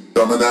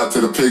 Coming out to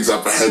the pigs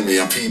up ahead me.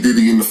 I'm P.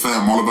 Diddy in the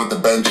fam, all about the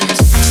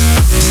Benjis.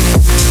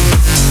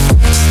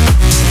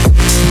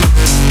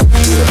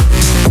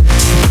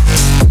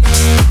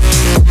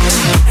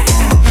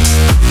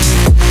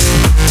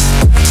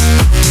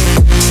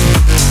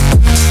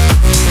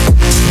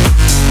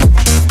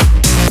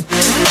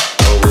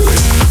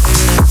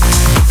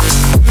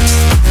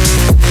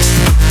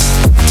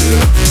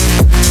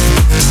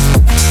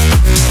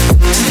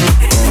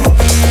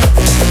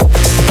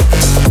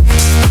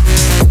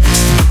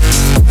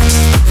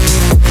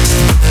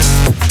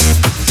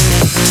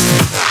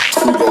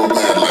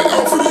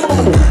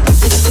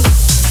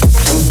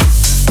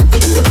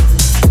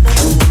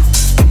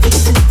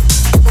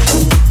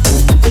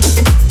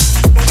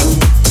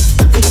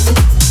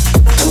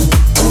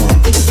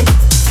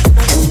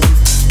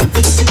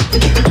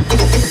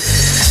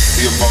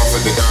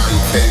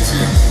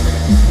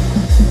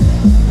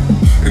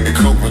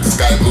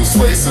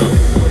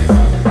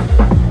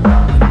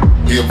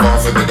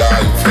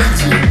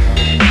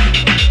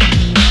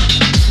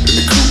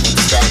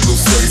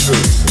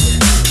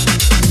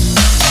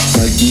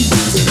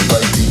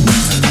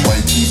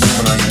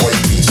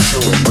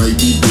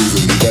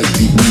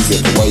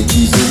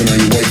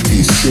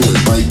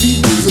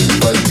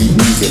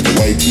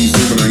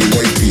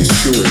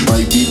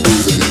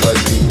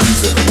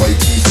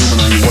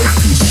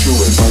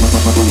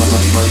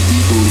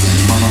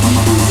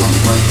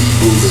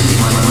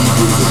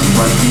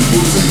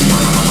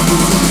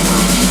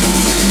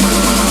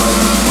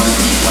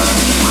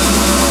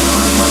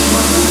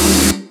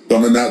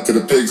 out to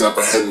the pigs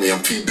apprehend me.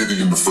 I'm P.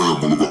 Diddy in the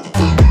fam, all about the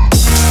pen.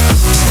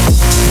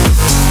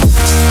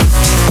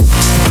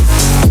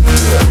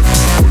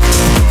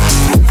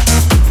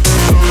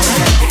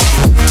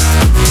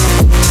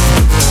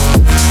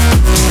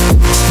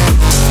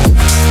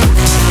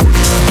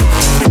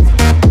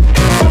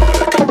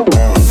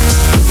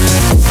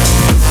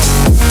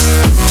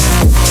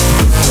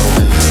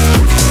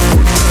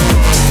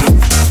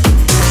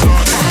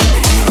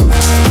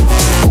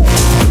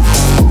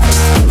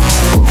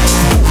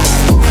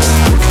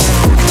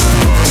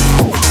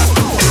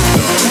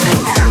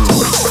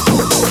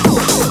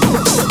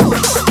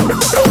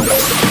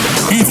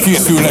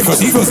 Készülnek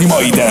az igazi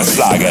mai dance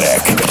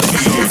slágerek.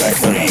 DJ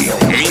Factory.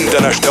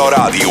 Minden este a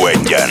Rádió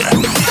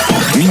 1-en.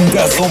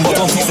 Minden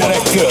szombaton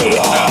 11-kől.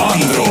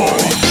 Andro.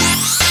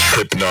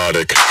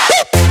 Hypnotic.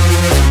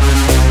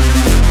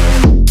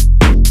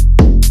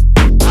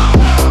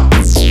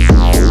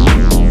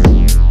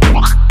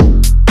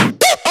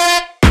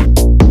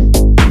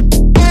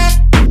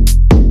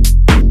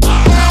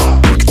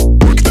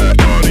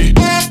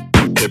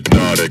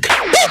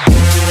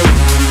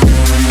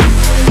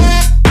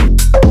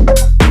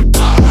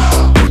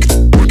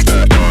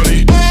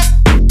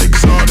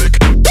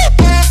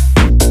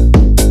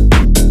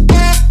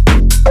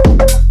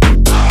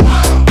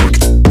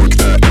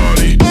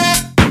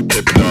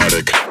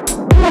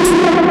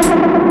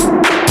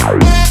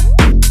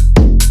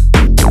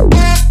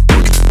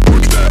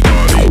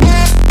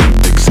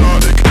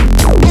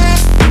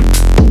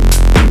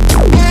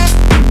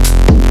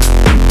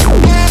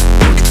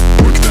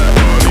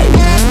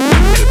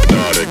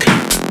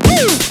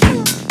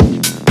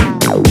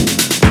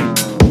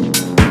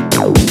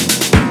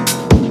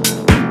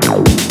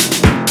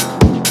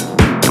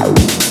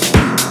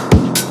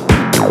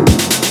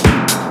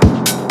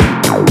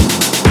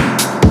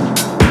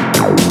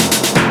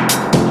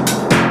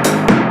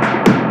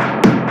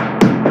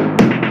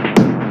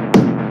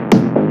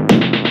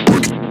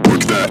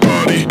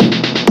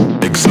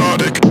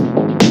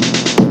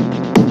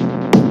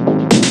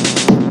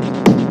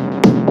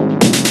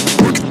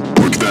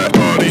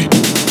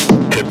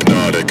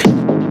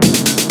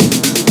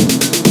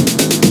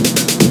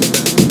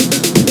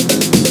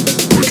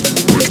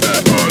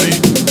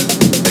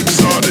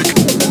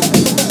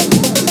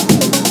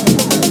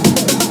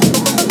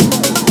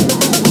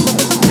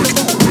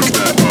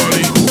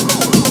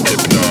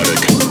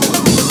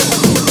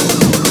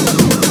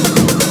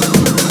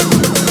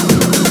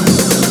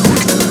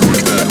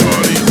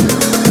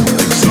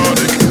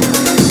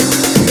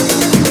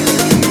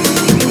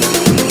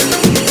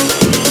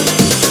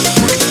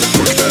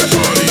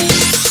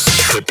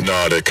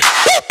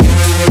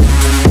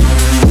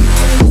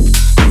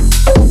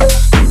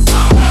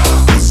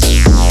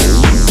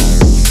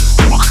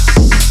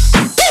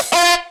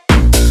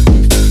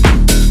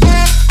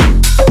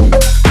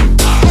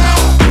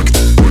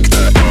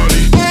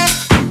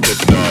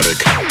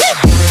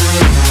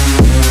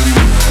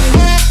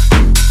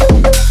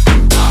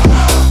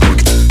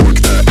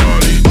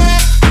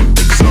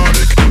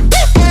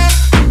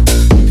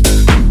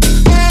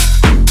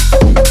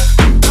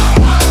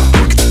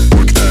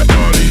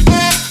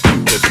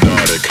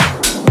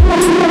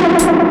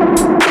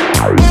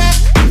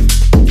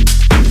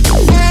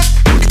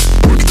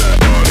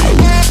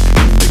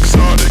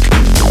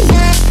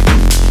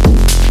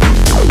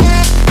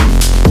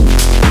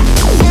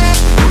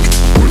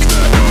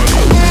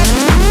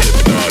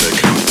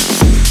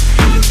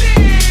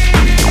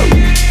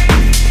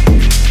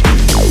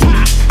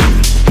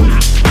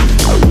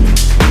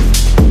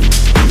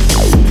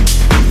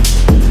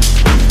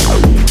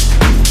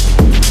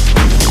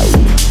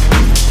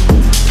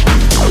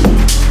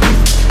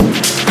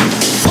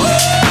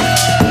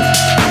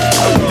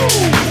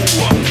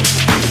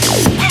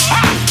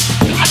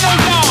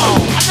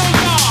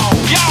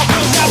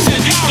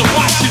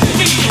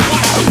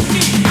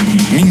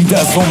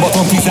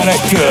 Szombaton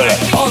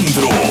 11-kől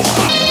Andro.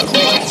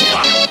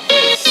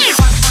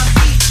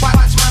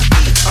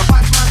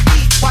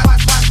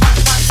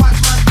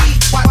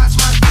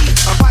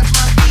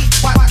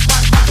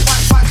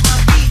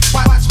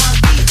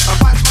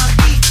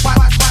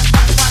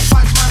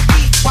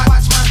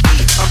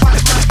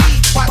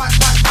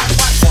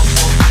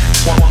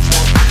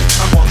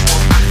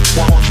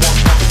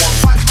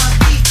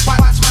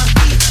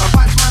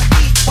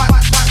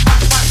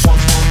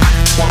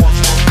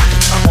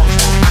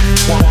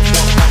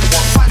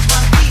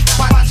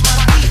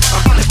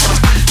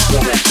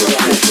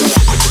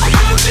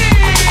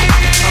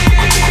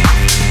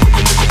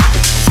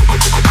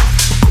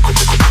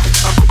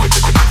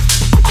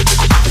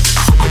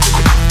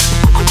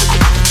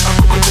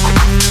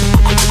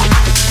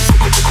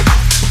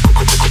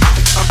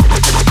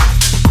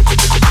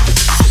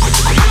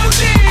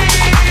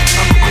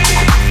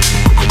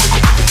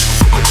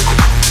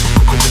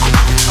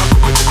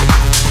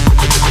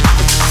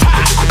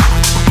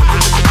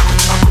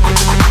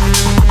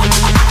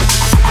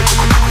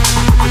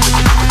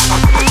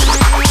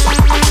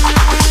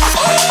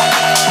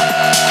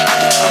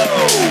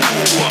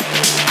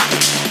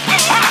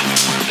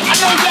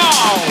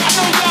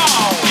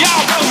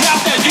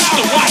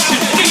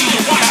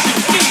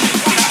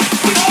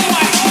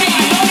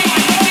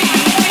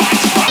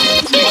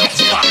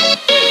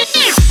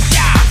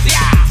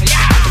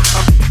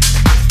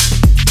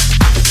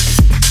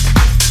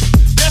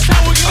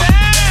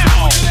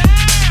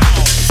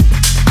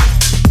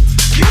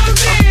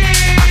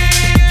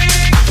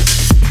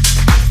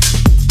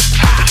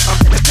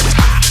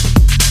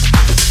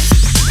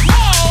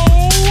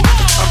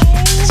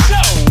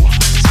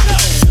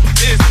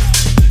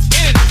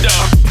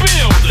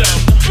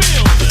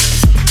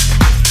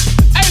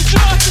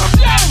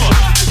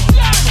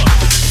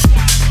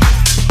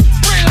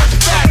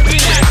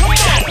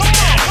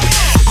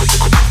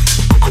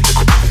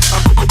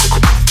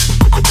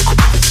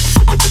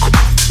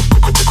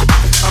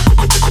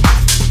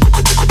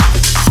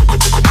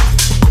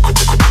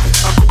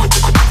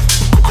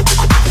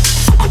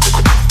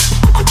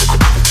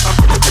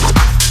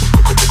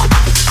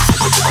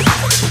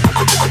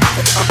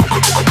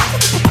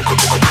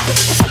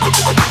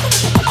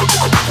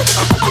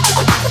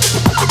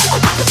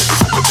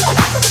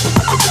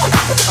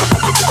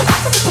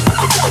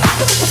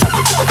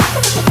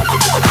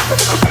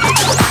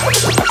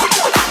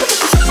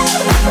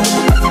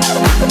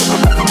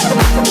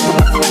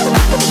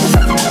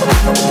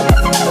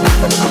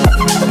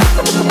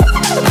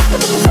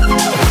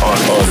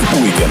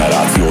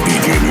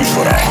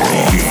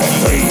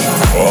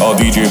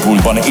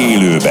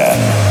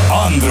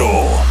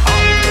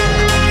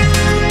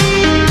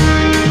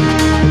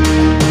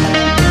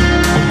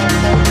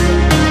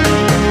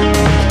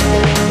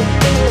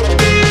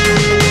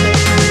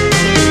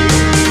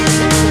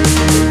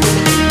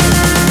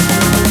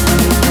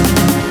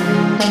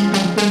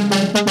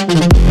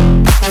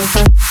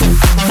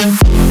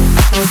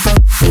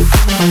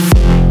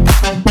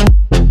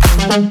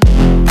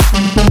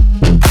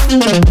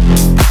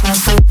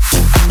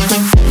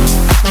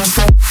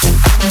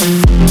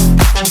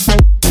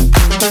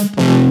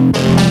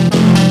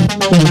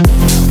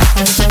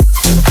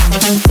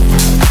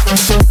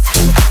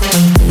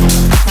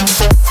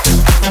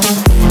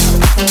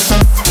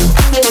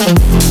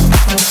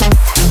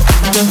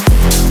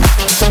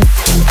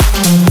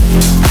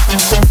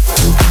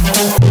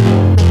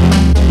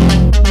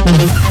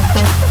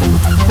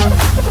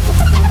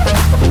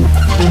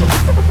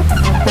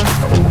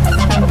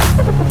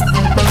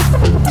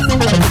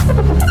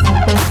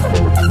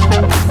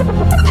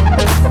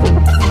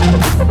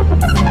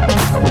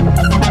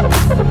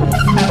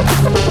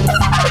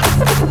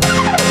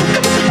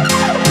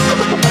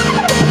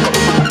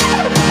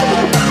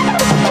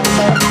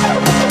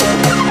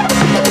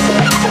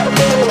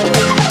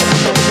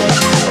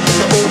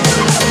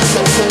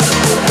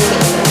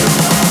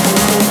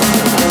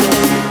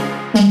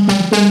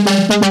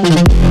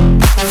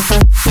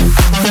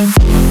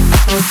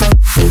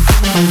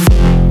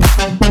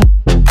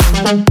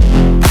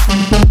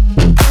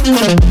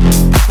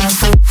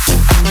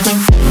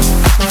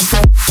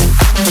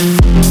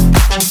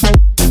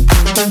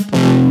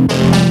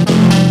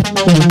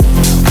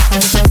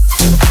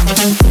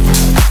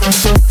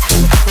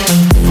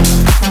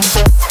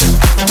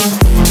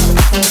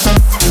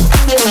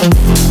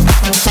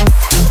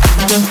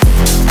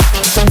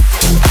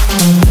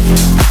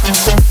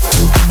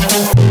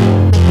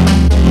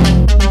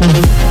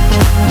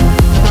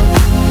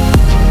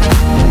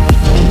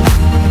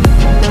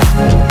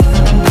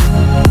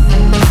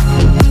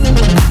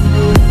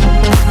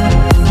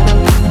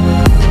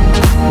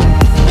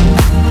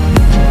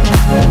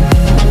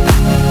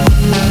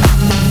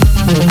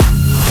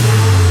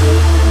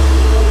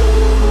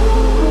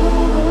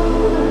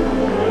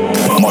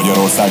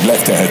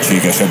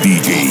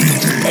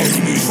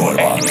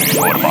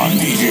 műsorban.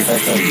 DJ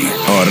Factory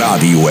a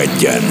Rádió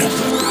 1-en.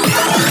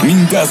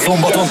 Minden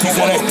szombaton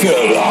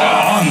 11-kől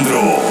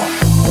Andro.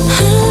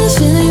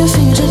 Feel your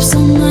fingertips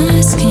on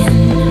my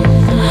skin.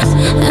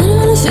 I don't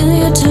wanna feel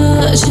your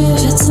touch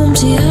if it's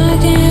empty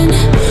again.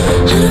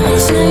 I don't wanna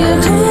feel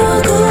your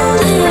cold, cold